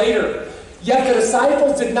days later. Yet the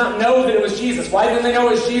disciples did not know that it was Jesus. Why didn't they know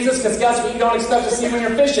it was Jesus? Because guess what you don't expect to see when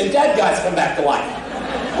you're fishing? Dead guys come back to life.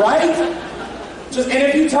 Right? And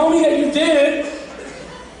if you tell me that you did,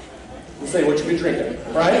 you say, what you been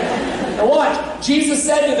drinking? Right? Now watch. Jesus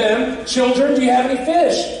said to them, children, do you have any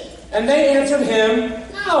fish? And they answered him,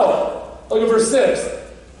 no. Look at verse 6.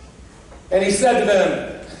 And he said to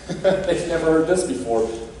them, they've never heard this before,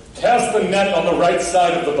 cast the net on the right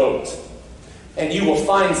side of the boat, and you will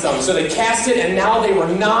find some. So they cast it, and now they were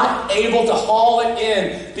not able to haul it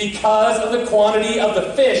in because of the quantity of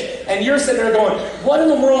the fish. And you're sitting there going, what in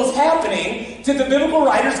the world is happening? Did the biblical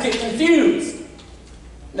writers get confused?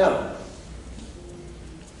 No.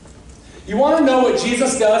 You want to know what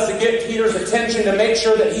Jesus does to get Peter's attention, to make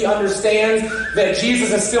sure that he understands that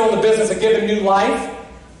Jesus is still in the business of giving new life?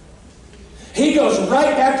 He goes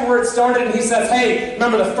right back to where it started and he says, hey,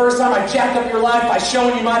 remember the first time I jacked up your life by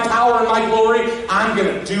showing you my power and my glory? I'm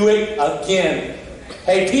going to do it again.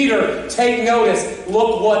 Hey, Peter, take notice.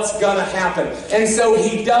 Look what's going to happen. And so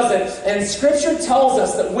he does it. And Scripture tells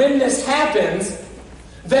us that when this happens,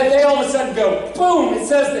 that they all of a sudden go, boom. It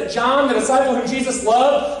says that John, the disciple whom Jesus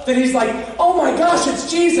loved, that he's like, oh my gosh,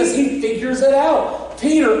 it's Jesus. He figures it out.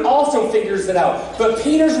 Peter also figures it out. But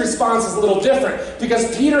Peter's response is a little different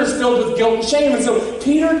because Peter is filled with guilt and shame. And so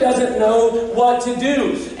Peter doesn't know what to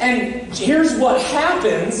do. And here's what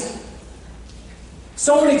happens.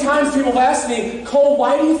 So many times people have asked me, Cole,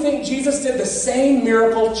 why do you think Jesus did the same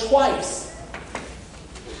miracle twice?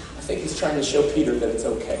 I think he's trying to show Peter that it's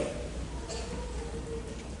okay.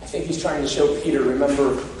 I think he's trying to show Peter,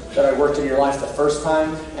 remember that I worked in your life the first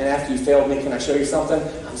time, and after you failed me, can I show you something?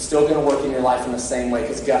 I'm still going to work in your life in the same way,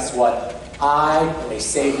 because guess what? I am a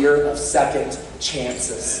Savior of second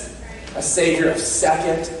chances. A Savior of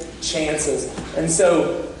second chances. And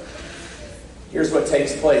so, here's what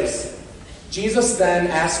takes place. Jesus then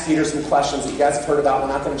asked Peter some questions that you guys have heard about. We're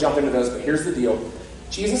not going to jump into those, but here's the deal.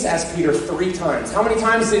 Jesus asked Peter 3 times. How many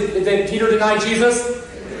times did Peter deny Jesus?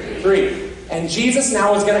 3. And Jesus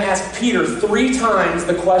now is going to ask Peter 3 times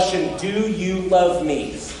the question, do you love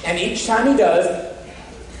me? And each time he does,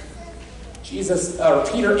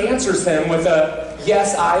 Peter answers him with a,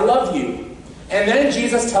 yes, I love you. And then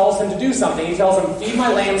Jesus tells him to do something. He tells him, feed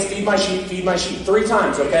my lambs, feed my sheep, 3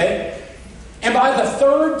 times, okay? And by the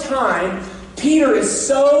 3rd time, Peter is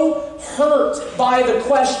so hurt by the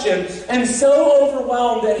question and so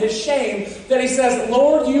overwhelmed at his shame that he says,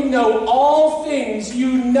 Lord, you know all things.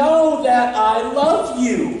 You know that I love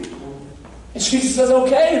you. And Jesus says,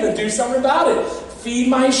 okay, then do something about it. Feed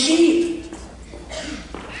my sheep.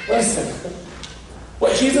 Listen,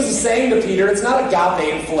 what Jesus is saying to Peter, it's not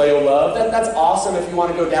agape and phileo love. That's awesome if you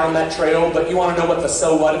want to go down that trail, but you want to know what the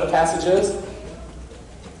so what of the passage is?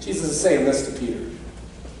 Jesus is saying this to Peter.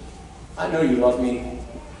 I know you love me.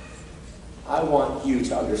 I want you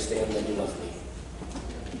to understand that you love me.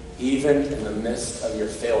 Even in the midst of your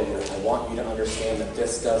failure, I want you to understand that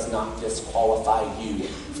this does not disqualify you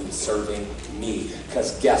from serving me.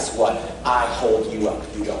 Because guess what? I hold you up.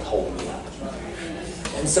 You don't hold me up.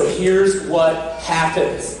 And so here's what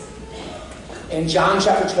happens. In John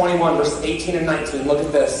chapter 21, verses 18 and 19, look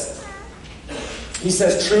at this. He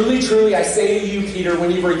says, truly, truly, I say to you, Peter,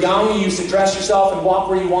 when you were young, you used to dress yourself and walk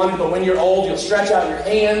where you wanted, but when you're old, you'll stretch out your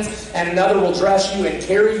hands, and another will dress you and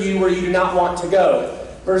carry you where you do not want to go.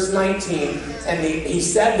 Verse 19, and he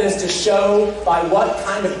said this to show by what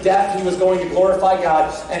kind of death he was going to glorify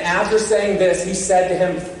God. And after saying this, he said to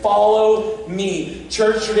him, follow me.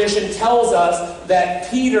 Church tradition tells us that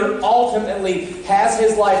Peter ultimately has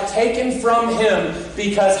his life taken from him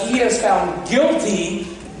because he is found guilty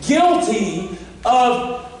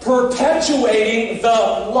of perpetuating the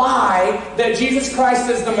lie that Jesus Christ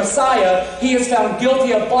is the Messiah. He is found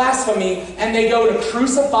guilty of blasphemy, and they go to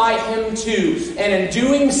crucify him too. And in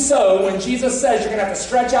doing so, when Jesus says you're going to have to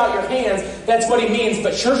stretch out your hands, that's what he means.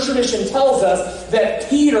 But church tradition tells us that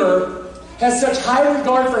Peter has such high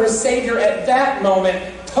regard for his Savior at that moment,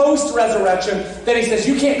 post-resurrection, that he says,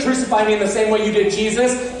 you can't crucify me in the same way you did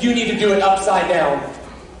Jesus. You need to do it upside down.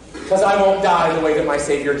 Because I won't die the way that my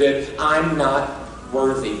Savior did. I'm not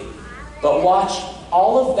worthy. But watch,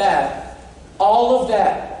 all of that.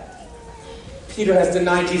 Peter has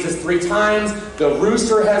denied Jesus 3 times. The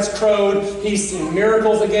rooster has crowed. He's seen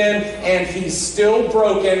miracles again. And he's still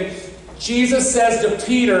broken. Jesus says to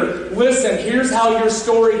Peter, listen, here's how your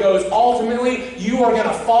story goes. Ultimately, you are going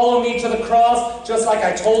to follow me to the cross, just like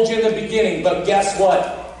I told you in the beginning. But guess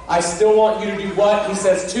what? I still want you to do what? He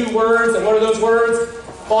says 2 words. And what are those words?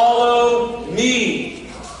 Follow me.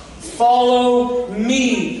 Follow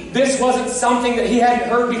me. This wasn't something that he hadn't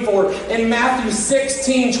heard before. In Matthew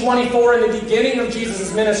 16:24, in the beginning of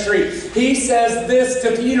Jesus' ministry, he says this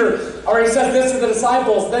to Peter, or he says this to the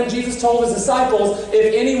disciples. Then Jesus told his disciples,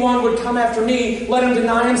 if anyone would come after me, let him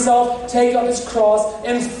deny himself, take up his cross,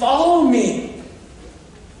 and follow me.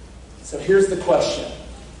 So here's the question.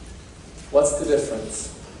 What's the difference?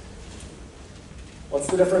 What's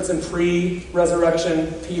the difference in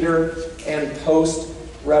pre-resurrection Peter and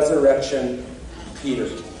post-resurrection Peter?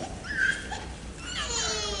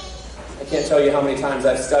 I can't tell you how many times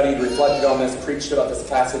I've studied, reflected on this, preached about this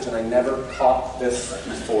passage, and I never caught this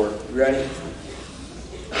before. You ready?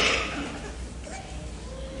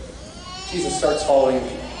 Peter starts following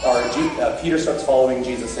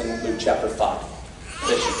Jesus in Luke chapter 5.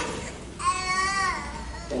 Fishing.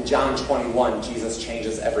 In John 21, Jesus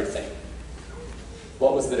changes everything.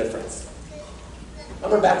 What was the difference?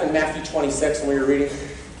 Remember back in Matthew 26 when we were reading?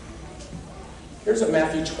 Here's what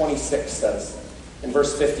Matthew 26 says in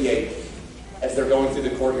verse 58 as they're going through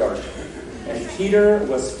the courtyard. And Peter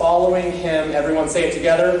was following him, everyone say it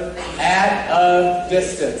together, at a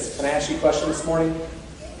distance. Can I ask you a question this morning?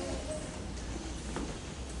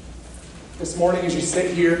 This morning as you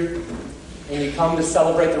sit here and you come to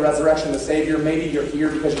celebrate the resurrection of the Savior, maybe you're here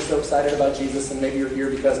because you're so excited about Jesus, and maybe you're here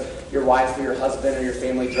because your wife or your husband or your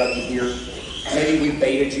family drug you here. Maybe we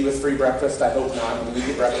baited you with free breakfast. I hope not. I mean, we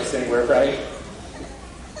get breakfast anywhere, right?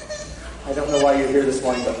 I don't know why you're here this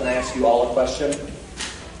morning, but can I ask you all a question?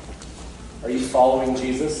 Are you following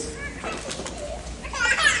Jesus?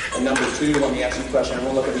 And number two, let me ask you a question.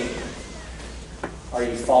 Everyone look at me. Are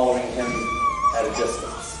you following him at a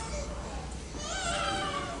distance?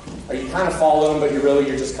 Are you kind of following, but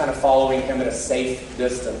you're just kind of following him at a safe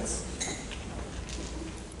distance?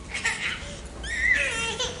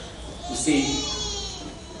 You see,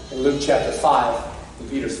 in Luke chapter 5,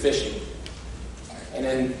 Peter's fishing. And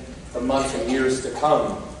in the months and years to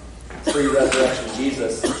come, pre-resurrection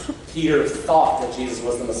Jesus, Peter thought that Jesus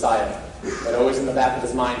was the Messiah. But always in the back of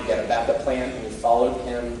his mind, he had a backup plan, and he followed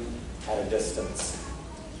him at a distance.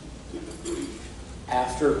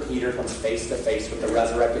 After Peter comes face to face with the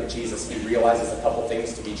resurrected Jesus, he realizes a couple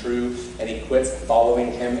things to be true, and he quits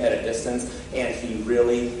following him at a distance, and he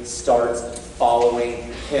really starts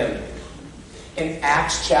following him. In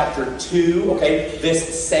Acts chapter 2, okay,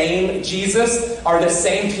 this same Jesus, or this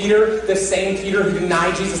same Peter who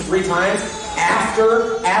denied Jesus 3 times,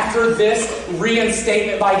 after this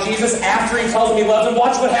reinstatement by Jesus, after he tells him he loves him,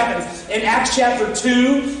 watch what happens. In Acts chapter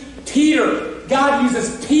 2, God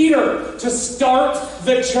uses Peter to start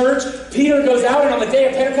the church. Peter goes out, and on the day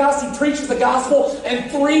of Pentecost, he preaches the gospel, and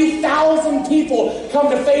 3,000 people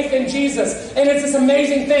come to faith in Jesus. And it's this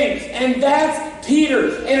amazing thing. And that's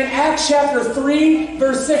Peter. And in Acts chapter 3,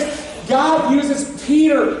 verse 6, God uses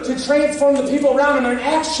Peter to transform the people around him. And in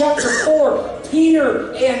Acts chapter 4,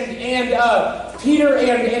 Peter and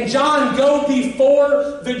John go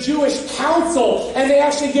before the Jewish council, and they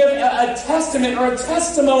actually give a testament or a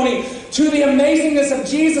testimony to the amazingness of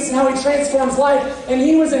Jesus and how he transforms life. And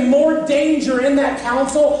he was in more danger in that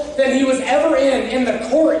council than he was ever in the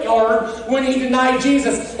courtyard when he denied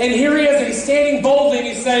Jesus. And here he is, and he's standing boldly, and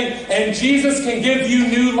he's saying, and Jesus can give you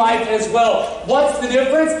new life as well. What's the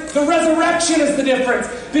difference? The resurrection is the difference.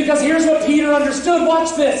 Because here's what Peter understood.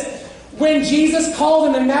 Watch this. When Jesus called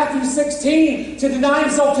him in Matthew 16 to deny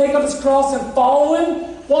himself, take up his cross, and follow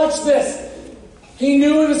him, watch this. He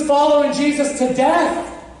knew he was following Jesus to death.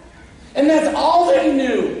 And that's all that he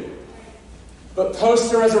knew. But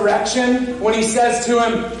post the resurrection, when he says to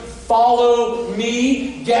him, follow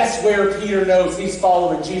me, guess where Peter knows he's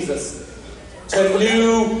following Jesus? To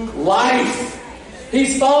new life.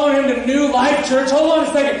 He's following him to new life, church. Hold on a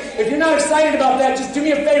second. If you're not excited about that, just do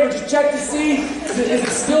me a favor. Just check to see. Is it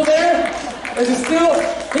still there? Is it still?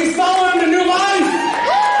 He's following him to new life.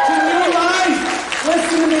 To new life.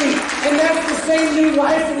 Listen to me. And that's the same new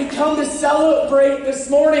life that we come to celebrate this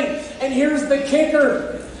morning. And here's the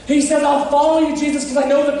kicker. He says, I'll follow you, Jesus, because I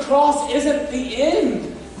know the cross isn't the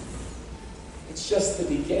end. It's just the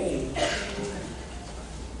beginning.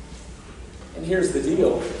 And here's the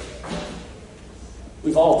deal.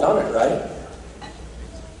 We've all done it, right?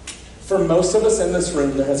 For most of us in this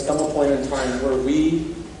room, there has come a point in time where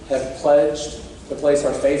we have pledged to place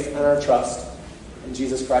our faith and our trust in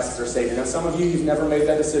Jesus Christ as our Savior. Now, some of you, you've never made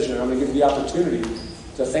that decision, and I'm going to give you the opportunity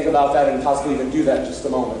to think about that and possibly even do that in just a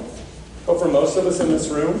moment. But for most of us in this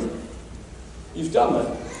room, you've done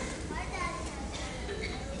that.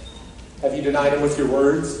 Have you denied him with your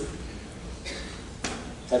words?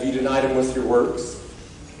 Have you denied him with your works?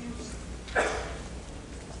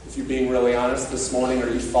 If you're being really honest this morning, are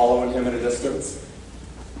you following him at a distance?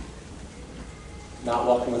 Not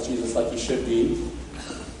walking with Jesus like you should be?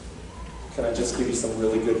 Can I just give you some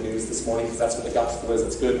really good news this morning? Because that's what the gospel is.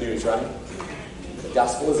 It's good news, right? The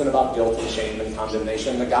gospel isn't about guilt and shame and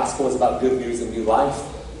condemnation. The gospel is about good news and new life.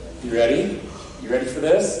 You ready? You ready for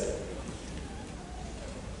this?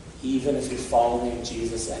 Even if you're following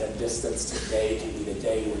Jesus at a distance, today can be the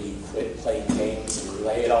day where you quit playing games and you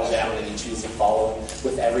lay it all down and you choose to follow him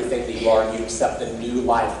with everything that you are, and you accept the new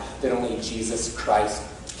life that only Jesus Christ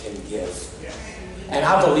can give. And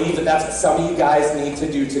I believe that that's what some of you guys need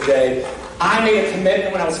to do today. I made a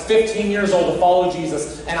commitment when I was 15 years old to follow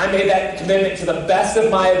Jesus, and I made that commitment to the best of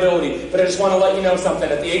my ability. But I just want to let you know something.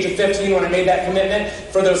 At the age of 15, when I made that commitment,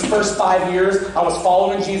 for those first 5 years, I was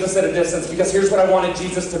following Jesus at a distance, because here's what I wanted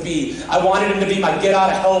Jesus to be. I wanted him to be my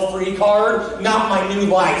get-out-of-hell-free card, not my new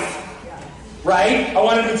life. Right? I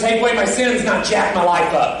wanted him to take away my sins, not jack my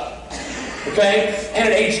life up. Okay? And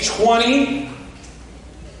at age 20,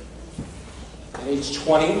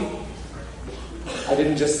 I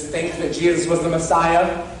didn't just think that Jesus was the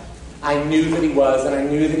Messiah. I knew that he was, and I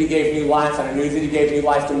knew that he gave new life, and I knew that he gave new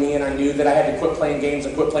life to me, and I knew that I had to quit playing games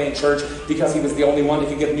and quit playing church, because he was the only one that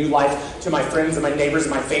could give new life to my friends and my neighbors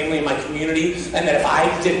and my family and my community, and that if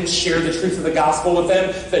I didn't share the truth of the gospel with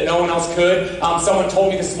them, that no one else could. Someone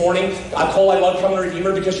told me this morning, Cole, I love coming to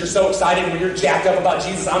Redeemer because you're so excited when you're jacked up about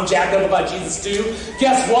Jesus. I'm jacked up about Jesus too.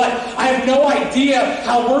 Guess what? I have no idea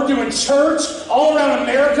how we're doing church all around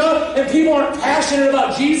America and people aren't passionate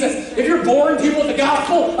about Jesus. If you're boring people with the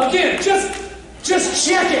gospel, again, just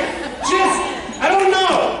check it. I don't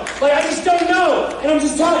know. I just don't know. And I'm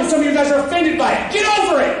just telling you, some of you guys are offended by it. Get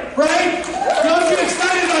over it, right? Don't get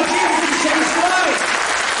excited about Jesus and change lives.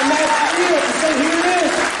 And that's real. So here it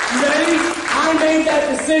is. You ready? I made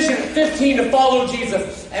that decision at 15 to follow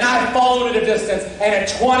Jesus. And I followed at a distance. And at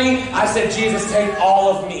 20, I said, Jesus, take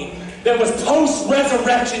all of me. There was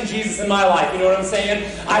post-resurrection Jesus in my life. You know what I'm saying?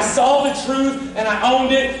 I saw the truth and I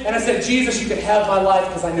owned it. And I said, Jesus, you can have my life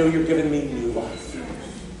because I know you're giving me new life.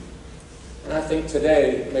 And I think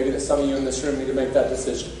today, maybe that some of you in this room need to make that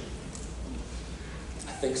decision.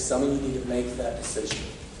 I think some of you need to make that decision.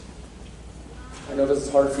 I know this is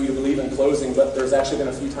hard for you to believe in closing, but there's actually been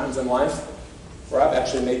a few times in life where I've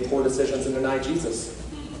actually made poor decisions and denied Jesus.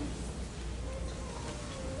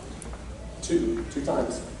 Two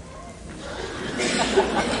times.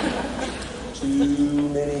 Too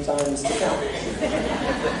many times to count.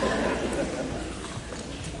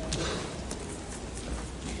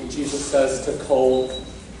 And Jesus says to Cole,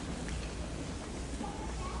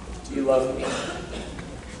 do you love me?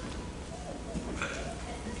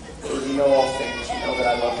 Lord, you know all things. You know that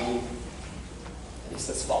I love you. And he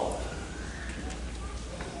says, follow me.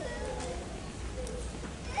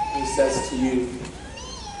 And he says to you,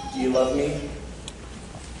 do you love me?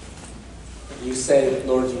 And you say,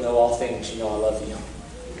 Lord, you know all things. You know I love you.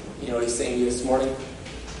 You know what he's saying to you this morning?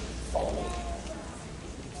 Follow me.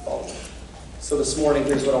 Follow me. So this morning,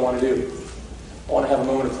 here's what I want to do. I want to have a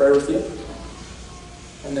moment of prayer with you.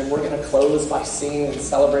 And then we're going to close by singing and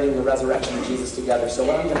celebrating the resurrection of Jesus together. So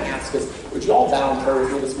what I'm going to ask is, would you all bow in prayer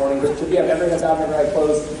with me this morning? Could we have every head bowed and every eye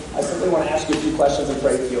closed? I simply want to ask you a few questions and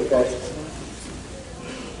pray with you, okay?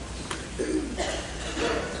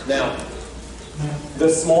 Now,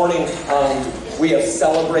 this morning, we have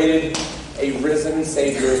celebrated a risen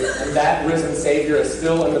Savior, and that risen Savior is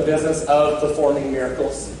still in the business of performing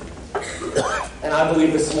miracles. And I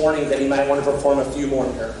believe this morning that he might want to perform a few more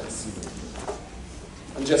miracles.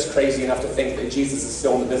 I'm just crazy enough to think that Jesus is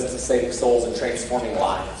still in the business of saving souls and transforming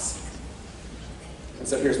lives. And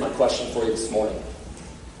so here's my question for you this morning.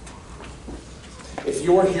 If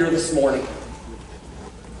you're here this morning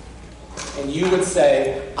and you would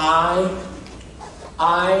say, I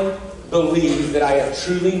believe that I have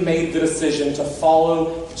truly made the decision to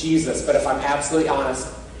follow Jesus, but if I'm absolutely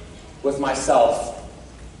honest with myself,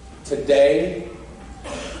 today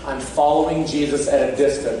I'm following Jesus at a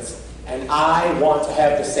distance, and I want to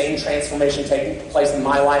have the same transformation taking place in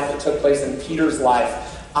my life that took place in Peter's life.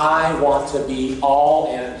 I want to be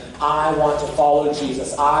all in. I want to follow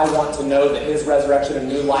Jesus. I want to know that his resurrection and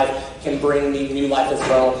new life can bring me new life as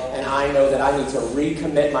well. And I know that I need to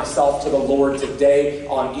recommit myself to the Lord today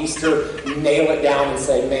on Easter, nail it down and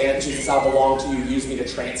say, man, Jesus, I belong to you. Use me to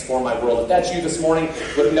transform my world. If that's you this morning,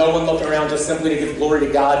 with no one looking around, just simply to give glory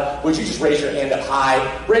to God, would you just raise your hand up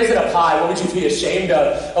high? Raise it up high. What would you be ashamed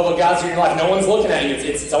of what God's doing in your life? No one's looking at you.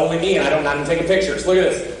 It's only me, and I'm not taking pictures. Look at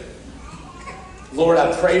this. Lord,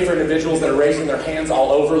 I pray for individuals that are raising their hands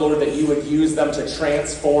all over, Lord, that you would use them to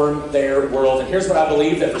transform their world. And here's what I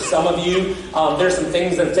believe, that for some of you, there's some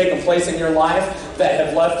things that have taken place in your life that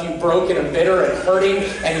have left you broken and bitter and hurting,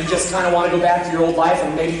 and you just kind of want to go back to your old life,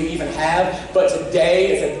 and maybe you even have. But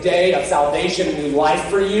today is a day of salvation and new life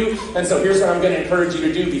for you. And so here's what I'm going to encourage you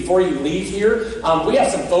to do before you leave here. We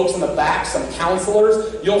have some folks in the back, some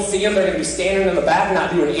counselors. You'll see them. They're going to be standing in the back,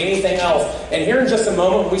 not doing anything else. And here in just a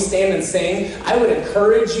moment, when we stand and sing, I would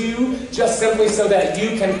encourage you, just simply so that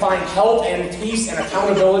you can find help and peace and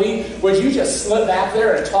accountability, would you just slip back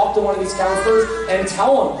there and talk to one of these counselors and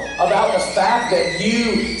tell them about the fact that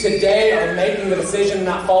you today are making the decision to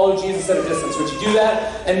not follow Jesus at a distance. Would you do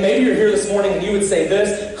that? And maybe you're here this morning and you would say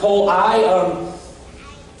this, Cole, I'm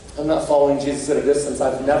not following Jesus at a distance.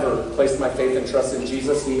 I've never placed my faith and trust in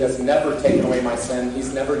Jesus. He has never taken away my sin.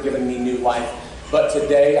 He's never given me new life. But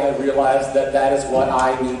today I realize that that is what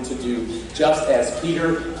I need to do. Just as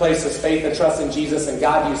Peter placed his faith and trust in Jesus and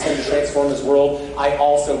God used him to transform his world, I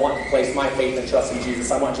also want to place my faith and trust in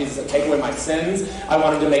Jesus. I want Jesus to take away my sins. I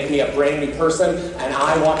want him to make me a brand new person. And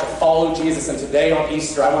I want to follow Jesus. And today on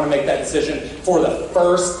Easter, I want to make that decision for the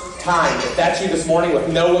first time. If that's you this morning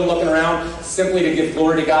with no one looking around, simply to give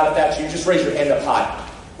glory to God, if that's you, just raise your hand up high.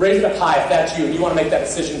 Raise it up high if that's you and you want to make that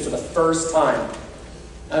decision for the first time.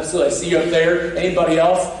 Absolutely. I see you up there. Anybody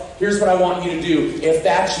else? Here's what I want you to do. If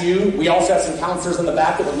that's you, we also have some counselors in the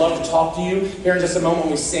back that would love to talk to you. Here in just a moment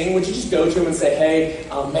when we sing, would you just go to them and say, hey,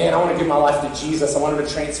 man, I want to give my life to Jesus. I want him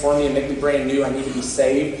to transform me and make me brand new. I need to be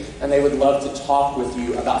saved. And they would love to talk with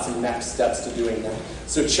you about some next steps to doing that.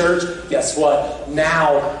 So church, guess what?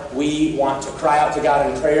 Now we want to cry out to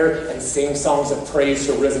God in prayer and sing songs of praise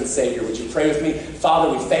to a risen Savior. Would you pray with me?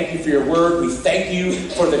 Father, we thank you for your word. We thank you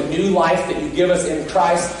for the new life that you give us in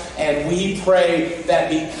Christ. And we pray that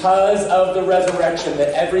because of the resurrection, that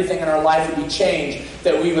everything in our life would be changed,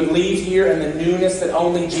 that we would leave here in the newness that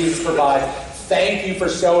only Jesus provides. Thank you for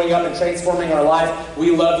showing up and transforming our life.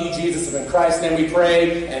 We love you, Jesus, and in Christ's name we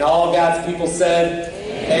pray. And all God's people said,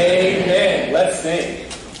 Amen. Let's sing.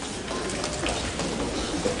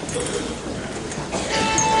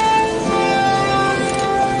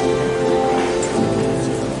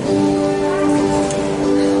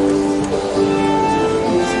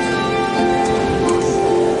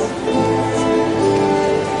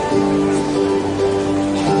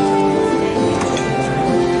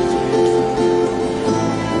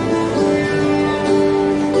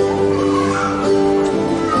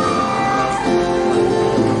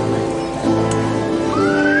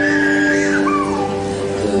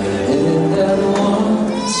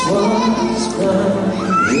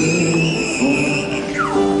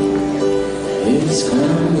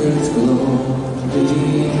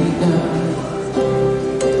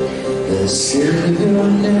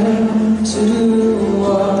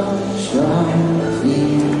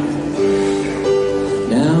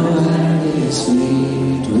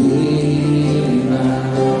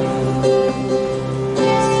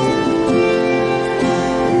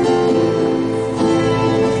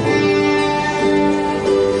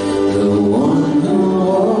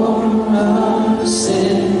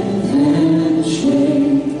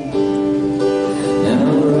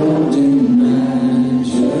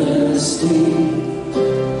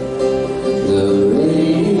 The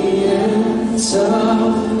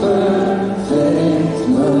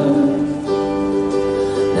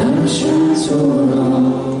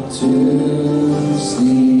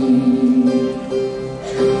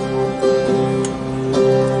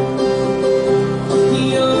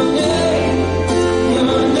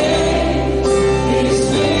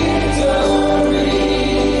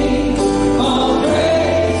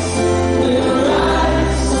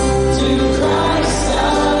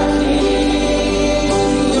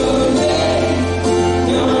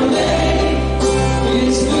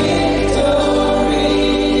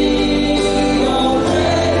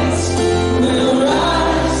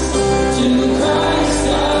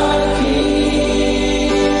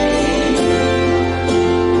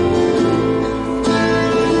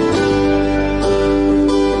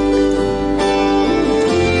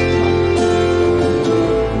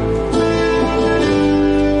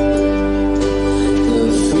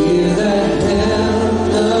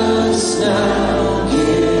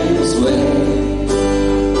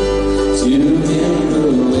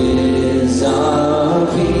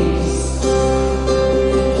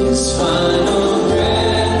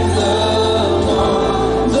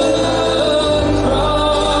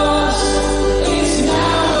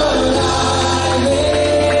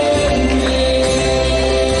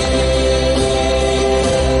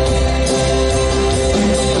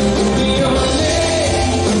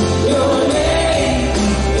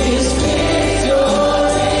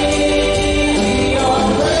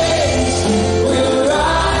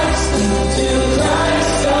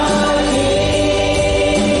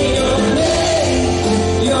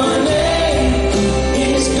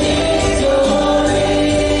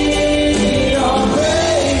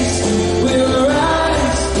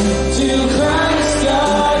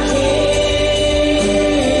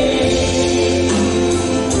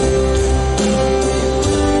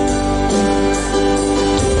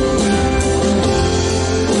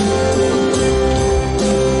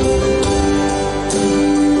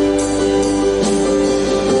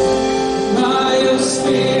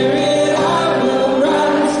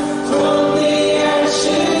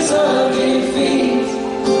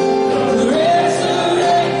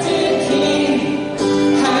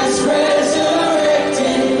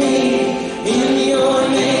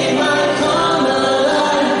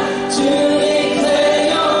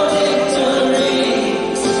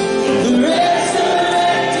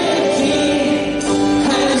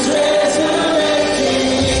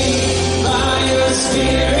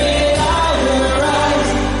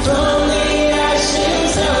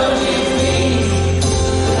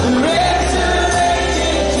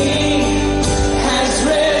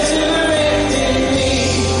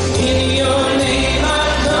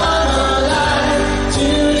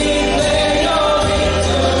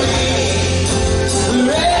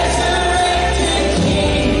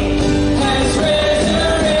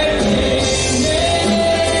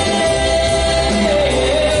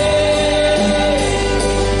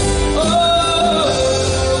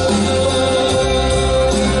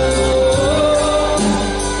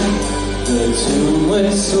tomb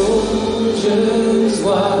where soldiers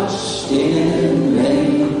washed in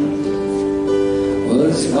rain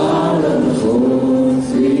was bottom for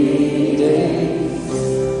 3 days.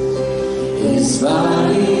 His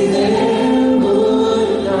body there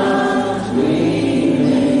would not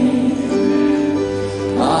remain.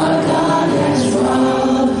 Our God has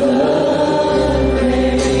robbed the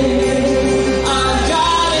grave. Our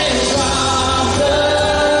God has robbed the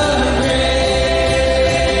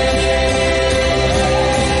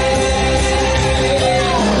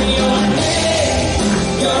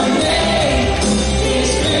Your name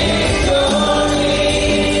is victory.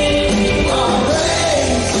 All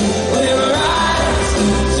praise will rise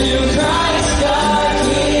to Christ our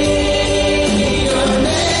King.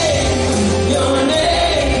 Your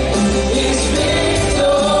name is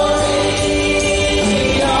victory.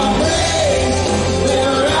 All praise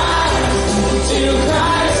will rise to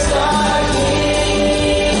Christ our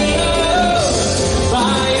King.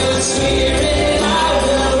 By your Spirit I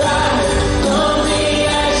will rise from the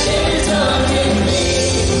ashes of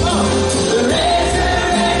defeat. The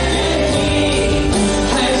resurrected King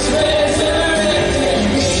has resurrected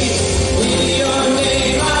me. In your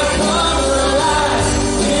name I come alive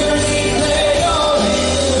to declare your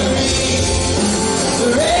victory. The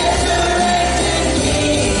resurrected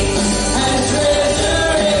King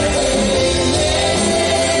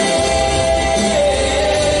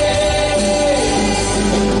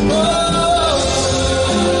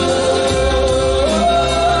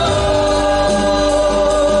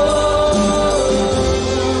has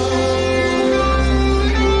resurrected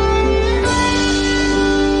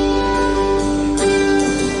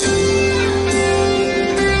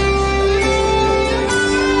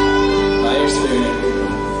me. By your Spirit.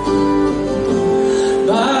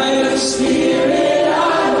 By your Spirit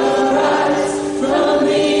I will rise from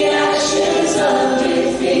the ashes of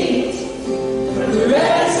defeat. The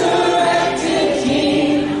resurrected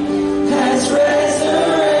King has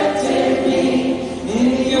resurrected me. In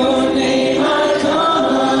your name I come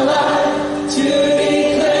alive to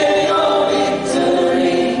declare your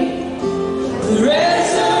victory. The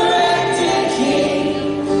resurrected King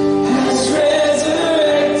has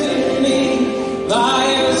resurrected me. By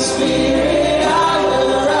your Spirit I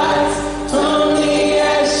will rise from the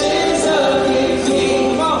ashes of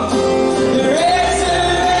defeat. The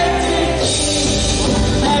resurrected King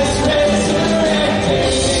has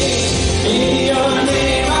resurrected me. In your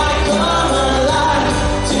name I come alive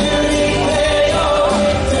to declare your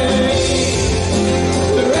victory.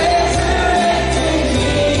 The resurrected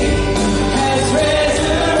King has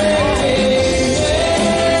resurrected me.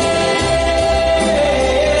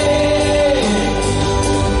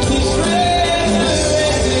 He's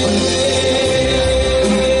resurrected me.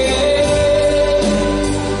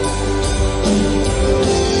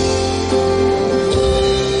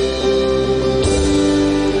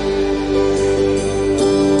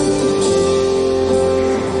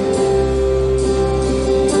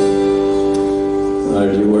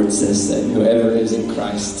 Lord, your word says that whoever is in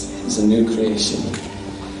Christ is a new creation.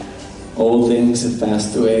 Old things have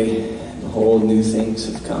passed away, and behold, new things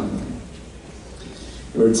have come.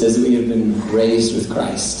 Your word says that we have been raised with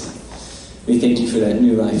Christ. We thank you for that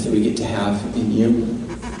new life that we get to have in you.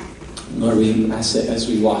 Lord, we ask that as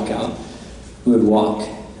we walk out, we would walk,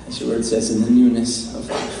 as your word says, in the newness of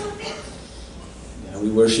life. Yeah, we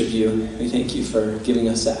worship you. We thank you for giving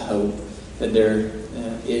us that hope that there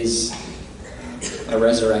is a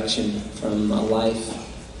resurrection from a life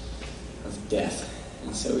of death.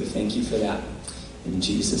 And so we thank you for that. In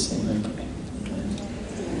Jesus' name I pray. Amen.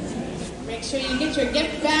 Make sure you get your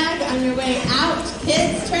gift bag on your way out.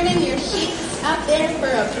 Kids, turn in your sheets up there for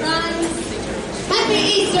a prize. Happy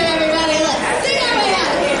Easter, everybody. Let's sing our way out.